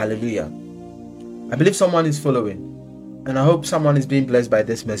 Hallelujah. I believe someone is following. And I hope someone is being blessed by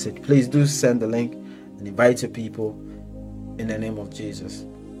this message. Please do send the link and invite your people in the name of Jesus.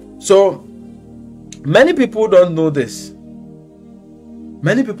 So, many people don't know this.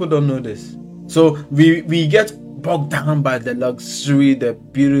 Many people don't know this. So, we get bogged down by the luxury, the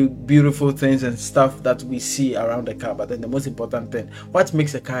beautiful things and stuff that we see around the car. But then the most important thing, what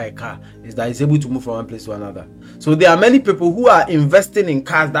makes a car, is that it's able to move from one place to another. So, there are many people who are investing in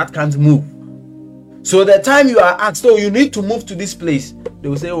cars that can't move. So the time you are asked, oh, you need to move to this place, they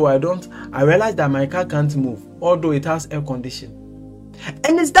will say, oh, I realize that my car can't move, although it has air conditioning.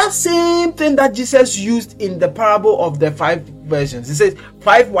 And it's that same thing that Jesus used in the parable of the 5 virgins. He says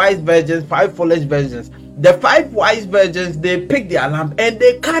 5 wise virgins, 5 foolish virgins. The 5 wise virgins, they picked their lamp and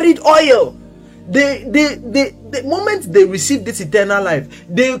they carried oil. The moment they received this eternal life,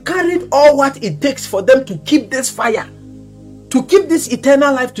 they carried all what it takes for them to keep this fire, to keep this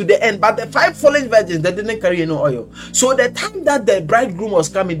eternal life to the end. But the 5 foolish virgins, they didn't carry any oil. So the time that the bridegroom was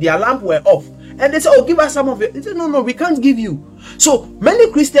coming, their lamp were off. And they said, oh, give us some of it. They said, no, we can't give you. So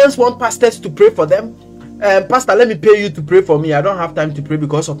many Christians want pastors to pray for them. Pastor, let me pay you to pray for me. I don't have time to pray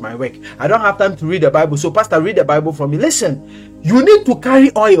because of my work. I don't have time to read the Bible. So pastor, read the Bible for me. Listen, you need to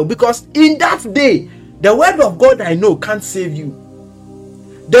carry oil, because in that day, the word of God I know can't save you.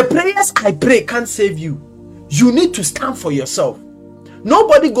 The prayers I pray can't save you. You need to stand for yourself.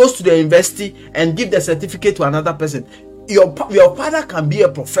 Nobody goes to the university and give the certificate to another person. Your father can be a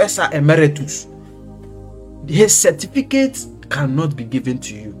professor emeritus. His certificate cannot be given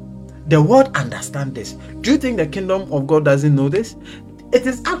to you. The world understands this. Do you think the kingdom of God doesn't know this? It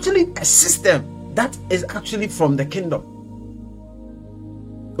is actually a system that is actually from the kingdom.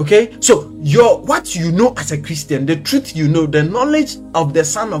 Okay, so what you know as a Christian, the truth you know, the knowledge of the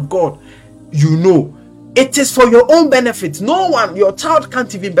Son of God, you know, it is for your own benefit. No one, your child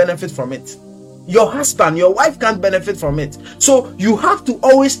can't even benefit from it. Your husband, your wife can't benefit from it. So you have to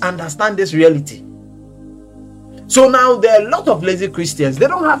always understand this reality. So now there are a lot of lazy Christians. They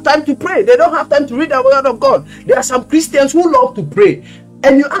don't have time to pray. They don't have time to read the word of God. There are some Christians who love to pray.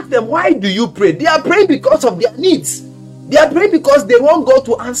 And you ask them, why do you pray? They are praying because of their needs. They are praying because they want God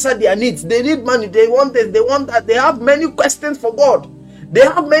to answer their needs. They need money. They want this. They want that. They have many questions for God. They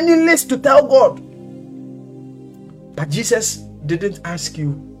have many lists to tell God. But Jesus didn't ask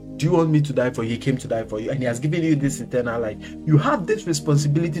you, do you want me to die for you? He came to die for you. And he has given you this eternal life. You have this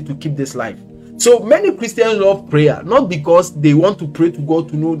responsibility to keep this life. So many Christians love prayer, not because they want to pray to God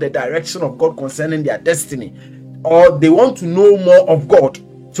to know the direction of God concerning their destiny, or they want to know more of God.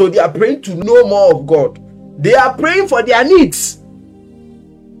 So they are praying to know more of God. They are praying for their needs.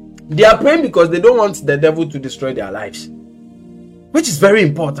 They are praying because they don't want the devil to destroy their lives, which is very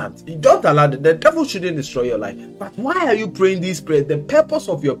important. You don't allow the devil shouldn't destroy your life. But why are you praying these prayers? The purpose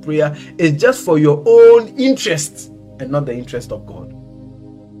of your prayer is just for your own interest and not the interest of God.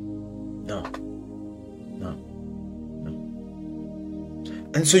 No.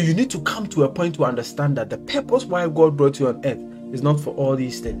 And so you need to come to a point to understand that the purpose why God brought you on earth is not for all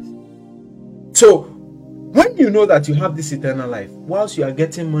these things. So when you know that you have this eternal life, whilst you are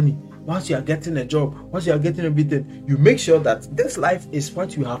getting money, whilst you are getting a job, whilst you are getting everything, you make sure that this life is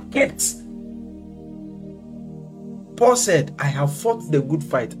what you have kept. Paul said, I have fought the good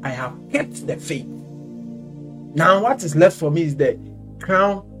fight. I have kept the faith. Now what is left for me is the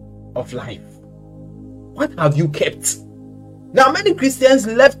crown of life. What have you kept? Now many Christians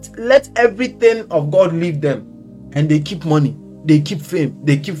let everything of God leave them, and they keep money, they keep fame,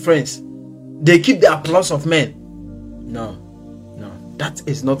 they keep friends, they keep the applause of men. No, that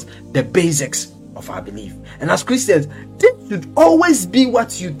is not the basics of our belief. And as Christians, this should always be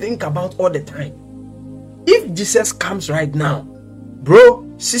what you think about all the time. If Jesus comes right now, bro,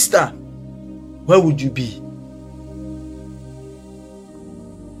 sister, where would you be?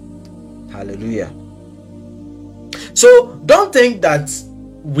 Hallelujah. So don't think that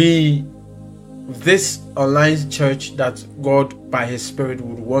this online church that God by his Spirit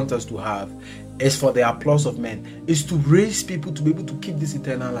would want us to have is for the applause of men. It's to raise people to be able to keep this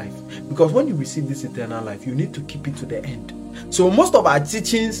eternal life. Because when you receive this eternal life, you need to keep it to the end. So most of our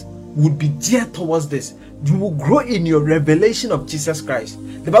teachings would be geared towards this. You will grow in your revelation of Jesus Christ.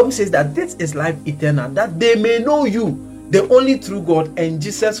 The Bible says that this is life eternal, that they may know you, the only true God, and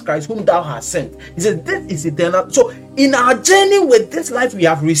Jesus Christ whom thou hast sent. He says this is eternal. So in our journey with this life we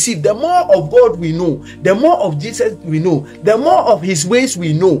have received, the more of God we know, the more of Jesus we know, the more of his ways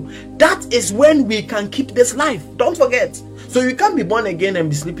we know. That is when we can keep this life. Don't forget. So you can't be born again and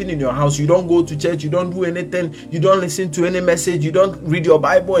be sleeping in your house. You don't go to church, you don't do anything, you don't listen to any message, you don't read your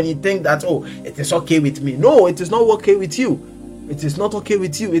Bible, and you think that, oh, it is okay with me. No, it is not okay with you. It is not okay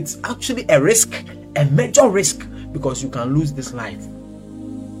with you. It's actually a risk, a major risk, because you can lose this life.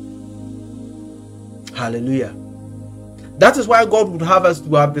 Hallelujah. That is why God would have us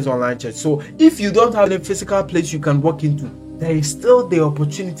to have this online church. So if you don't have a physical place you can walk into, there is still the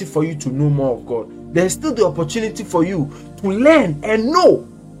opportunity for you to know more of God. There is still the opportunity for you to learn and know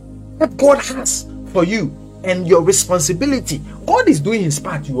what God has for you and your responsibility. God is doing his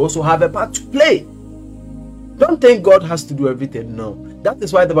part. You also have a part to play. Don't think God has to do everything. No. That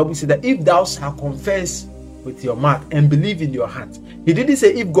is why the Bible says that if thou shalt confess with your mouth and believe in your heart. He didn't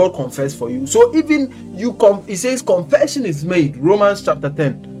say if God confess for you. So even you he says confession is made. Romans chapter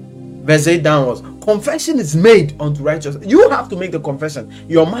 10 verse 8 downwards. Confession is made unto righteousness. You have to make the confession.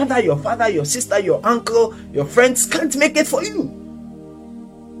 Your mother, your father, your sister, your uncle, your friends can't make it for you.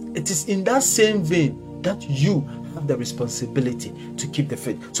 It is in that same vein that you have the responsibility to keep the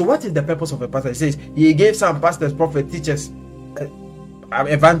faith. So what is the purpose of a pastor? He says he gave some pastors, prophets, teachers,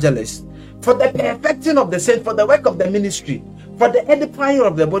 evangelists, for the perfecting of the saints, for the work of the ministry, for the edifying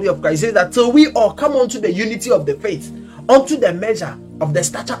of the body of Christ. He says that till we all come unto the unity of the faith, unto the measure of the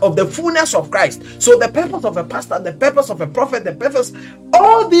stature of the fullness of Christ. So the purpose of a pastor, the purpose of a prophet, the purpose,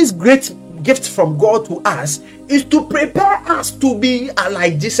 all these great gifts from God to us is to prepare us to be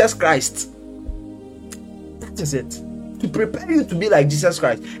like Jesus Christ. That is it. To prepare you to be like Jesus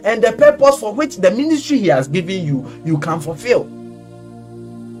Christ. And the purpose for which the ministry he has given you, you can fulfill.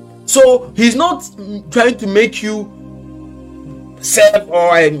 So he's not trying to make you serve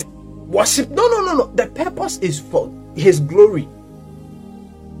or worship. No. The purpose is for his glory.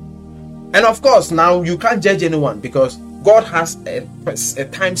 And of course, now you can't judge anyone because God has a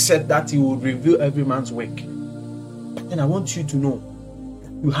time set that he will reveal every man's work. But then I want you to know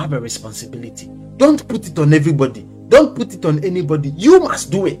you have a responsibility. Don't put it on everybody. Don't put it on anybody. You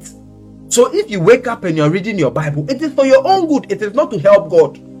must do it. So if you wake up and you're reading your Bible, it is for your own good. It is not to help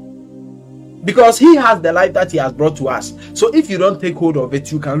God. Because he has the life that he has brought to us. So if you don't take hold of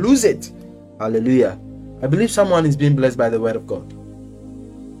it, you can lose it. Hallelujah. I believe someone is being blessed by the word of God.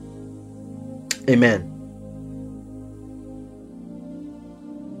 Amen.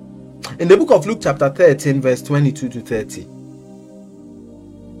 In the book of Luke chapter 13 verse 22 to 30.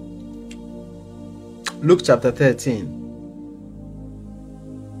 Luke chapter 13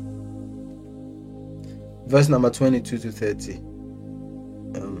 verse number 22 to 30.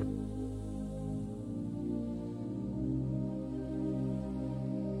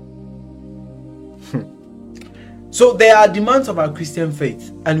 So there are demands of our Christian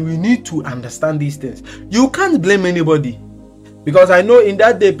faith, and we need to understand these things. You can't blame anybody, because I know in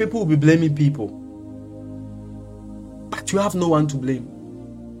that day people will be blaming people, but you have no one to blame,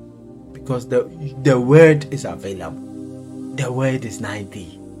 because the word is available. The word is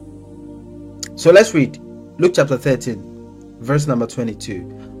 90. So let's read Luke chapter 13 verse number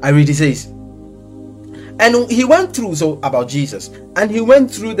 22. I read, it says, and he went through, so about Jesus, and he went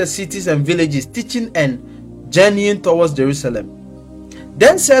through the cities and villages, teaching and journeying towards Jerusalem.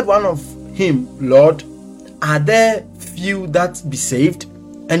 Then said one of him, Lord, are there few that be saved?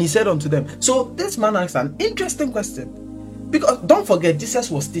 And he said unto them. So this man asked an interesting question, because don't forget,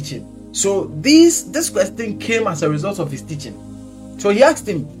 Jesus was teaching. So this question came as a result of his teaching. So he asked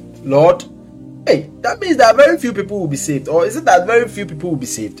him, Lord, hey, that means that very few people will be saved, or is it that very few people will be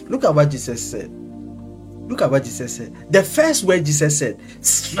saved? Look at what Jesus said. Look at what Jesus said. The first word Jesus said,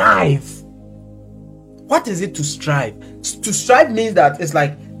 strive. What is it to strive? To strive means that it's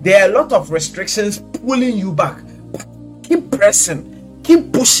like there are a lot of restrictions pulling you back. Keep pressing,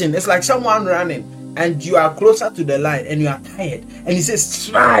 keep pushing. It's like someone running and you are closer to the line and you are tired. And he says,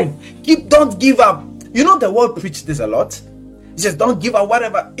 strive. Don't give up. You know, the world preaches this a lot. He says, don't give up,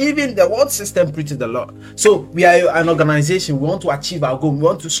 whatever. Even the world system preaches a lot. So we are an organization. We want to achieve our goal. We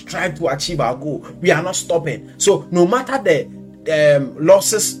want to strive to achieve our goal. We are not stopping. So no matter the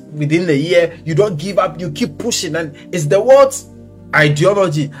losses within the year, you don't give up, you keep pushing, and it's the world's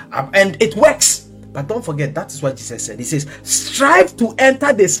ideology, and it works. But don't forget, that is what Jesus said. He says, strive to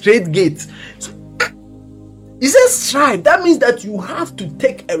enter the straight gate. So, he says strive. That means that you have to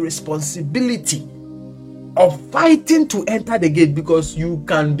take a responsibility of fighting to enter the gate, because you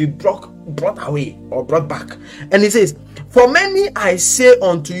can be brought away or brought back. And he says, for many I say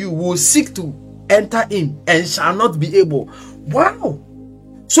unto you will seek to enter in and shall not be able. Wow.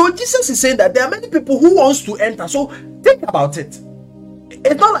 So Jesus is saying that there are many people who wants to enter. So think about it.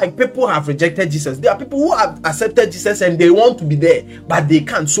 It's not like people have rejected Jesus. There are people who have accepted Jesus and they want to be there, but they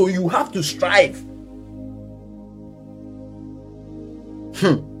can't. So you have to strive.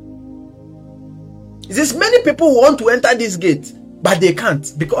 It says many people want to enter this gate, but they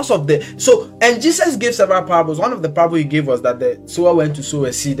can't because of and Jesus gave several parables. One of the parables he gave was that the sower went to sow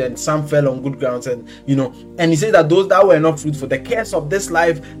a seed and some fell on good grounds, and he said that those that were not fruitful, the cares of this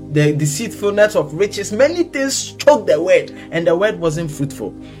life, the deceitfulness of riches, many things choked the word, and the word wasn't fruitful.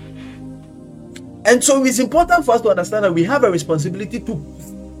 And so it's important for us to understand that we have a responsibility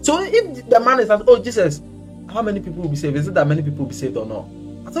to. So if the man is asked, oh Jesus, how many people will be saved? Is it that many people will be saved or not?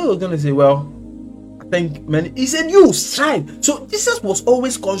 I thought he was going to say, well, think many. He said you strive. So Jesus was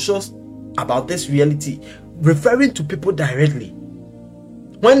always conscious about this reality, referring to people directly.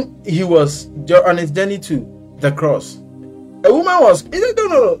 When he was on his journey to the cross, a woman he said,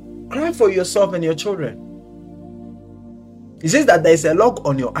 no, cry for yourself and your children. He says that there is a log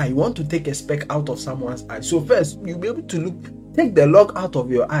on your eye. You want to take a speck out of someone's eye. So first, you'll be able to take the log out of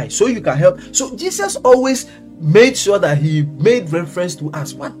your eye so you can help. So Jesus always made sure that he made reference to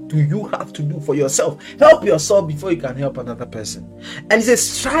us. What do you have to do for yourself? Help yourself before you can help another person. And he says,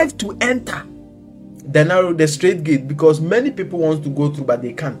 strive to enter the straight gate, because many people want to go through but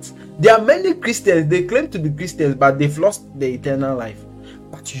they can't. There are many Christians, they claim to be Christians, but they've lost the eternal life.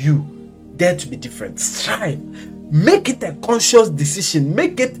 But you dare to be different. Strive. Make it a conscious decision.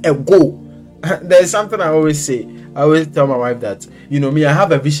 Make it a goal. There is something I always say. I always tell my wife that, me, I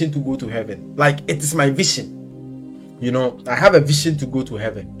have a vision to go to heaven. Like, it is my vision. I have a vision to go to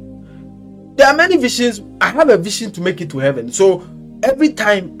heaven. There are many visions. I have a vision to make it to heaven. So every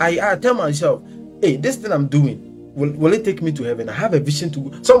time I tell myself, hey, this thing I'm doing, will it take me to heaven? I have a vision to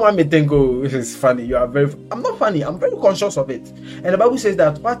go. Someone may think, oh, this is funny. You are very. I'm not funny. I'm very conscious of it. And the Bible says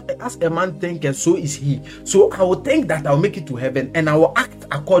that what as a man thinketh, so is he. So I will think that I'll make it to heaven, and I will act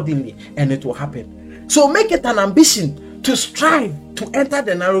accordingly, and it will happen. So make it an ambition to strive to enter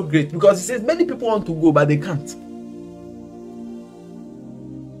the narrow gate, because it says many people want to go, but they can't.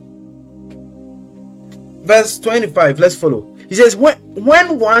 Verse 25, let's follow. He says,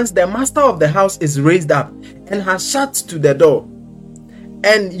 when once the master of the house is raised up and has shut to the door,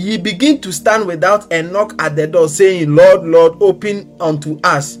 and ye begin to stand without and knock at the door, saying, Lord, Lord, open unto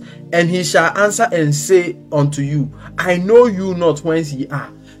us. And he shall answer and say unto you, I know you not whence ye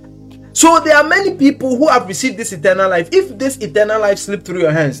are. So there are many people who have received this eternal life. If this eternal life slipped through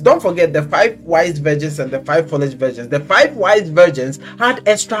your hands, don't forget the 5 wise virgins and the 5 foolish virgins. The 5 wise virgins had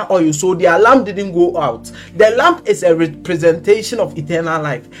extra oil, so their lamp didn't go out. The lamp is a representation of eternal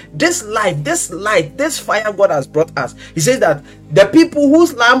life. This life, this light, this fire God has brought us. He says that the people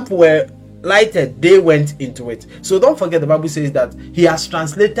whose lamp were lighted, they went into it. So don't forget, the Bible says that he has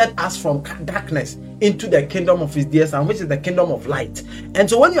translated us from darkness into the kingdom of his dear son, which is the kingdom of light. And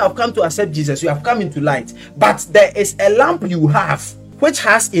so when you have come to accept Jesus, you have come into light. But there is a lamp you have which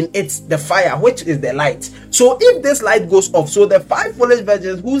has in it the fire, which is the light. So if this light goes off, so the 5 foolish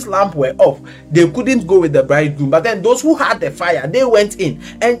virgins whose lamp were off, they couldn't go with the bridegroom. But then those who had the fire, they went in.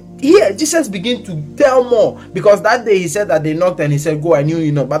 And here Jesus begins to tell more, because that day he said that they knocked and he said, go, I knew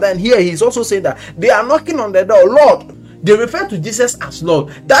you not. But then here he's also saying that they are knocking on the door. Lord, they refer to Jesus as Lord.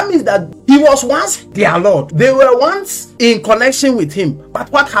 That means that he was once their Lord. They were once in connection with him.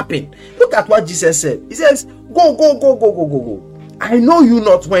 But what happened? Look at what Jesus said. He says, go, go, go, go, go, go, go. I know you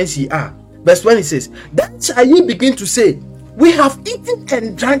not whence ye are. Verse 20 says, then shall ye begin to say, we have eaten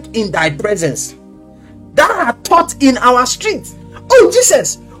and drank in thy presence, that are taught in our streets. Oh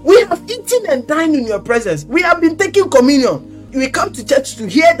Jesus, we have eaten and dined in your presence. We have been taking communion. We come to church to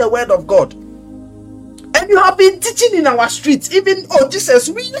hear the word of God. And you have been teaching in our streets. Even, oh Jesus,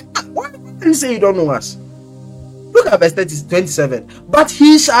 why do you say you don't know us? Look at verse 27. But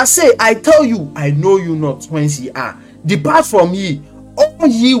he shall say, I tell you, I know you not whence ye are. Depart from ye, all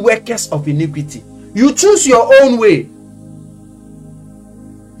ye workers of iniquity. You choose your own way.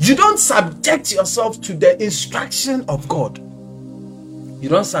 You don't subject yourself to the instruction of God. You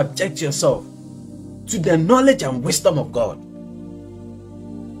don't subject yourself to the knowledge and wisdom of God.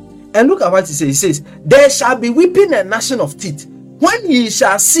 And look at what he says. He says, there shall be weeping and gnashing of teeth, when ye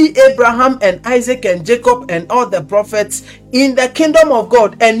shall see Abraham and Isaac and Jacob and all the prophets in the kingdom of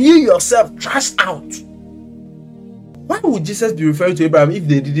God, and you yourself thrust out. Why would Jesus be referring to Abraham if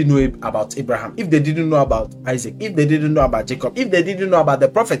they didn't know about Abraham, if they didn't know about Isaac, if they didn't know about Jacob, if they didn't know about the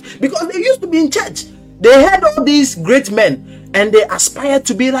prophet? Because they used to be in church. They had all these great men and they aspired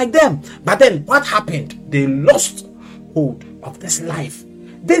to be like them. But then what happened? They lost hold of this life.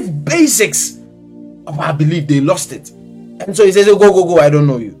 These basics of our belief, they lost it. And so he says, oh, go, go, go, I don't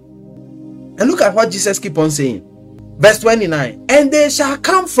know you. And look at what Jesus keep on saying. Verse 29, and they shall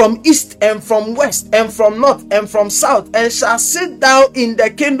come from east and from west and from north and from south, and shall sit down in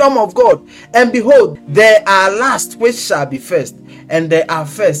the kingdom of God. And behold, there are last which shall be first, and there are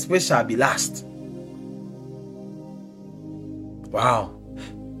first which shall be last. Wow.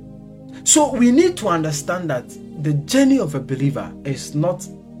 So we need to understand that the journey of a believer is not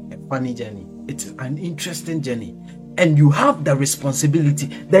a funny journey. It's an interesting journey. And you have the responsibility.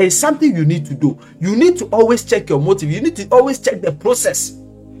 There is something you need to do. You need to always check your motive. You need to always check the process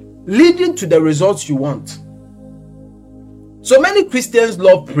leading to the results you want. So many Christians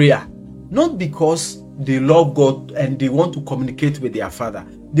love prayer, not because they love God and they want to communicate with their Father.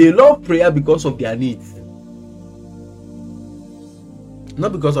 They love prayer because of their needs,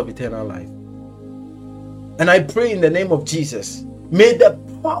 not because of eternal life. And I pray in the name of Jesus, may the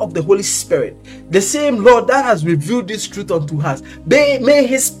power of the Holy Spirit, the same Lord that has revealed this truth unto us, may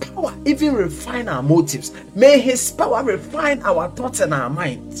his power even refine our motives. May his power refine our thoughts and our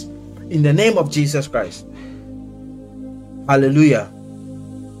minds. In the name of Jesus Christ. Hallelujah.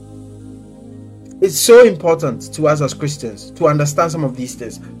 It's so important to us as Christians to understand some of these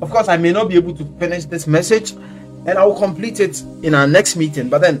things. Of course, I may not be able to finish this message, and I will complete it in our next meeting.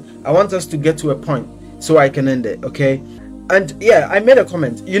 But then I want us to get to a point so I can end it, okay? And yeah, I made a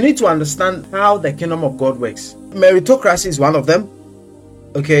comment. You need to understand how the kingdom of God works. Meritocracy is one of them,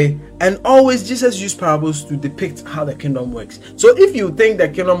 okay? And always Jesus used parables to depict how the kingdom works. So if you think the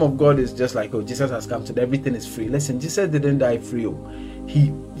kingdom of God is just like, oh, Jesus has come to everything is free. Listen, Jesus didn't die free.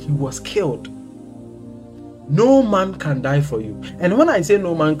 He was killed. No man can die for you. And when I say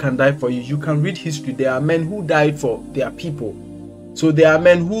no man can die for you, you can read history. There are men who died for their people. So there are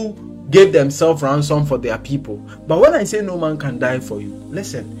men who gave themselves ransom for their people. But when I say no man can die for you,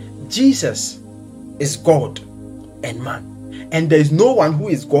 listen, Jesus is God and man, and there is no one who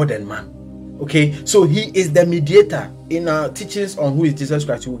is God and man. Okay, so he is the mediator. In our teachings on who is Jesus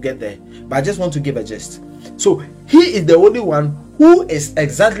Christ, we will get there, but I just want to give a gist. So he is the only one who is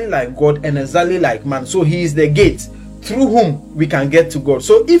exactly like God and exactly like man. So he is the gate through whom we can get to God.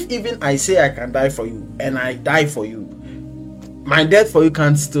 So if even I say I can die for you and I die for you, my death for you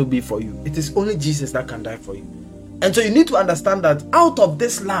can't still be for you. It is only Jesus that can die for you. And so you need to understand that out of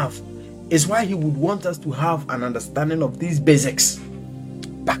this love is why he would want us to have an understanding of these basics.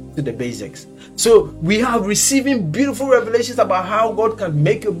 Back to the basics. So we have receiving beautiful revelations about how God can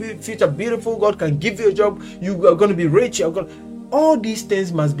make your future beautiful. God can give you a job. You are going to be rich. All these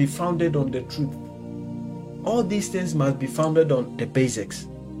things must be founded on the truth. All these things must be founded on the basics.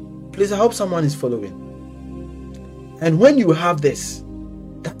 Please, I hope someone is following. And when you have this,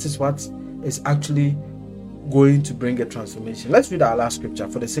 that is what is actually going to bring a transformation. Let's read our last scripture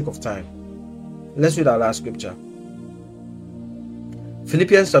for the sake of time. Let's read our last scripture.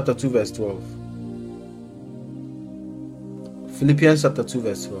 Philippians chapter 2 verse 12. Philippians chapter 2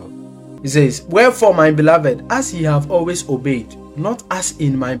 verse 12. It says, "Wherefore, my beloved, as ye have always obeyed, not as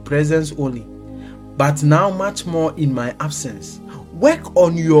in my presence only, but now much more in my absence, work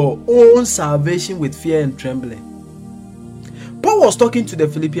on your own salvation with fear and trembling." Paul was talking to the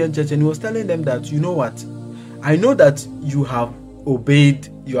Philippian church and he was telling them that, you know what? I know that you have obeyed,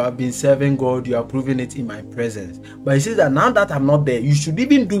 you have been serving God, you are proving it in my presence. But he says that now that I'm not there, you should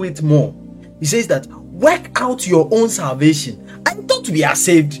even do it more. He says that work out your own salvation. I thought we are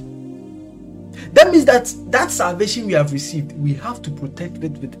saved. That means that salvation we have received, we have to protect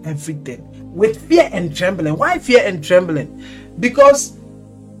it with everything, with fear and trembling. Why fear and trembling? Because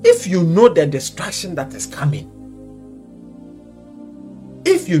if you know the destruction that is coming,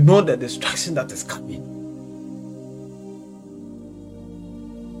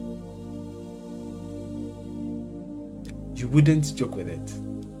 you wouldn't joke with it.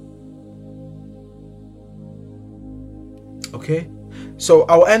 Okay? So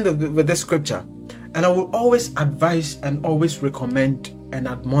I'll end with this scripture. And I will always advise and always recommend and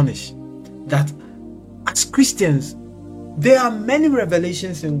admonish that as Christians, there are many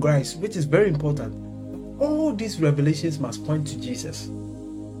revelations in Christ, which is very important. All these revelations must point to Jesus.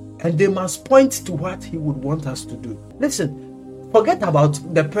 And they must point to what he would want us to do. Listen, forget about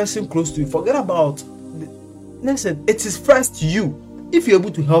the person close to you. Listen, it is first you. If you're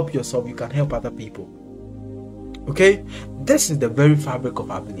able to help yourself, you can help other people. Okay? This is the very fabric of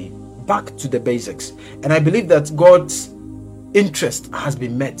our belief. Back to the basics. And I believe that God's interest has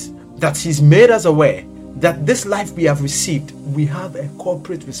been met. That he's made us aware that this life we have received, we have a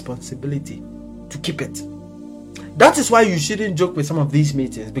corporate responsibility to keep it. That is why you shouldn't joke with some of these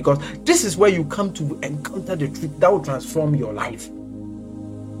meetings, because this is where you come to encounter the truth that will transform your life.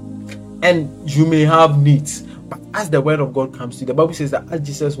 And you may have needs, but as the word of God comes to you, the Bible says that as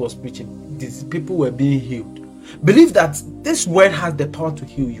Jesus was preaching, these people were being healed. Believe that this word has the power to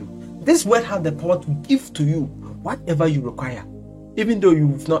heal you. This word has the power to give to you whatever you require, even though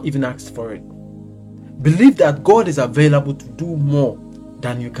you've not even asked for it. Believe that God is available to do more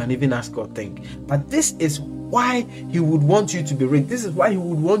than you can even ask or think. But this is why he would want you to be rich. This is why he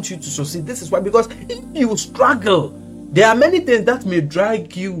would want you to succeed. This is why, because if you struggle, there are many things that may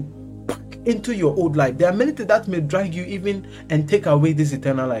drag you back into your old life. There are many things that may drag you even and take away this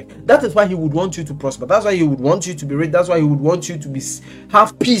eternal life. That is why he would want you to prosper. That's why he would want you to be rich. That's why he would want you to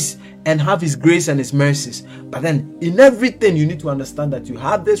have peace and have his grace and his mercies. But then in everything, you need to understand that you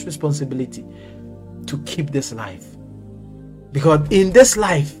have this responsibility to keep this life. Because in this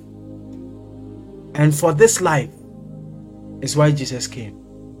life and for this life is why Jesus came.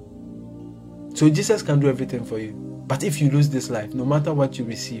 So Jesus can do everything for you. But if you lose this life, no matter what you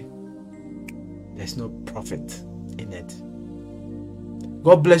receive, there's no profit in it.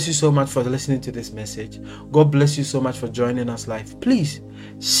 God bless you so much for listening to this message. God bless you so much for joining us live. Please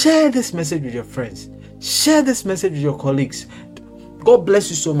share this message with your friends. Share this message with your colleagues. God bless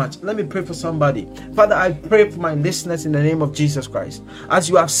you so much. Let me pray for somebody. Father, I pray for my listeners in the name of Jesus Christ. As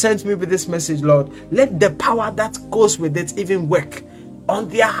you have sent me with this message, Lord, let the power that goes with it even work on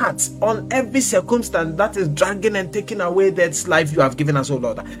their hearts, on every circumstance that is dragging and taking away that life you have given us, oh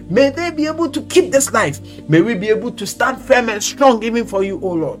Lord. May they be able to keep this life. May we be able to stand firm and strong even for you,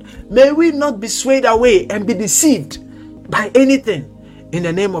 oh Lord. May we not be swayed away and be deceived by anything. In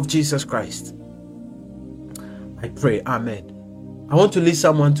the name of Jesus Christ, I pray. Amen. I want to lead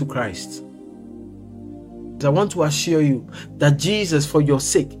someone to Christ. I want to assure you that Jesus, for your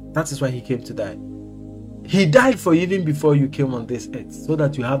sake, that is why he came to die. He died for you even before you came on this earth, so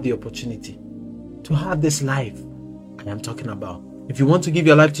that you have the opportunity to have this life I am talking about. If you want to give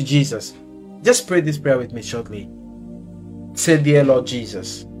your life to Jesus, just pray this prayer with me shortly. Say, dear Lord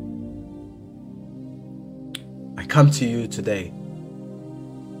Jesus, I come to you today.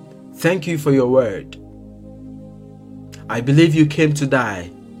 Thank you for your word. I believe you came to die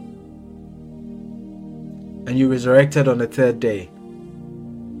and you resurrected on the third day,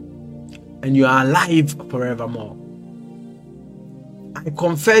 and you are alive forevermore. I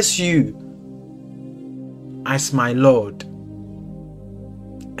confess you as my Lord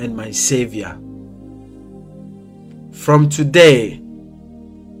and my Savior. From today,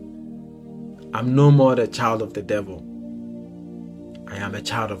 I'm no more the child of the devil. I am a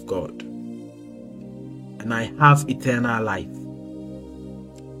child of God, and I have eternal life.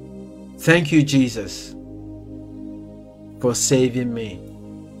 Thank you, Jesus, for saving me.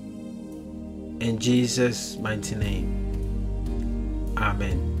 In Jesus' mighty name,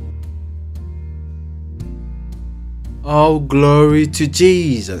 amen. All glory to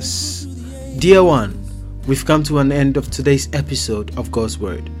Jesus. Dear one, we've come to an end of today's episode of God's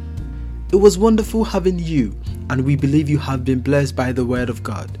Word. It was wonderful having you, and we believe you have been blessed by the Word of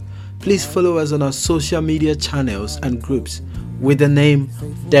God. Please follow us on our social media channels and groups with the name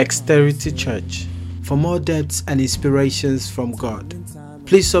Dexterity Church for more depths and inspirations from God.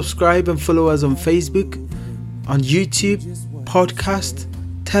 Please subscribe and follow us on Facebook, on YouTube, podcast,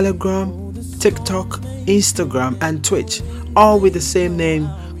 Telegram, TikTok, Instagram, and Twitch, all with the same name,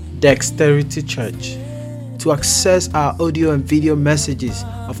 Dexterity Church, to access our audio and video messages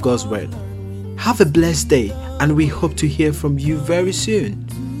of God's Word. Have a blessed day, and we hope to hear from you very soon.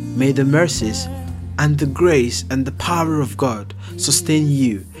 May the mercies and the grace and the power of God sustain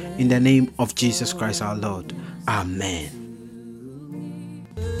you in the name of Jesus Christ our Lord. Amen.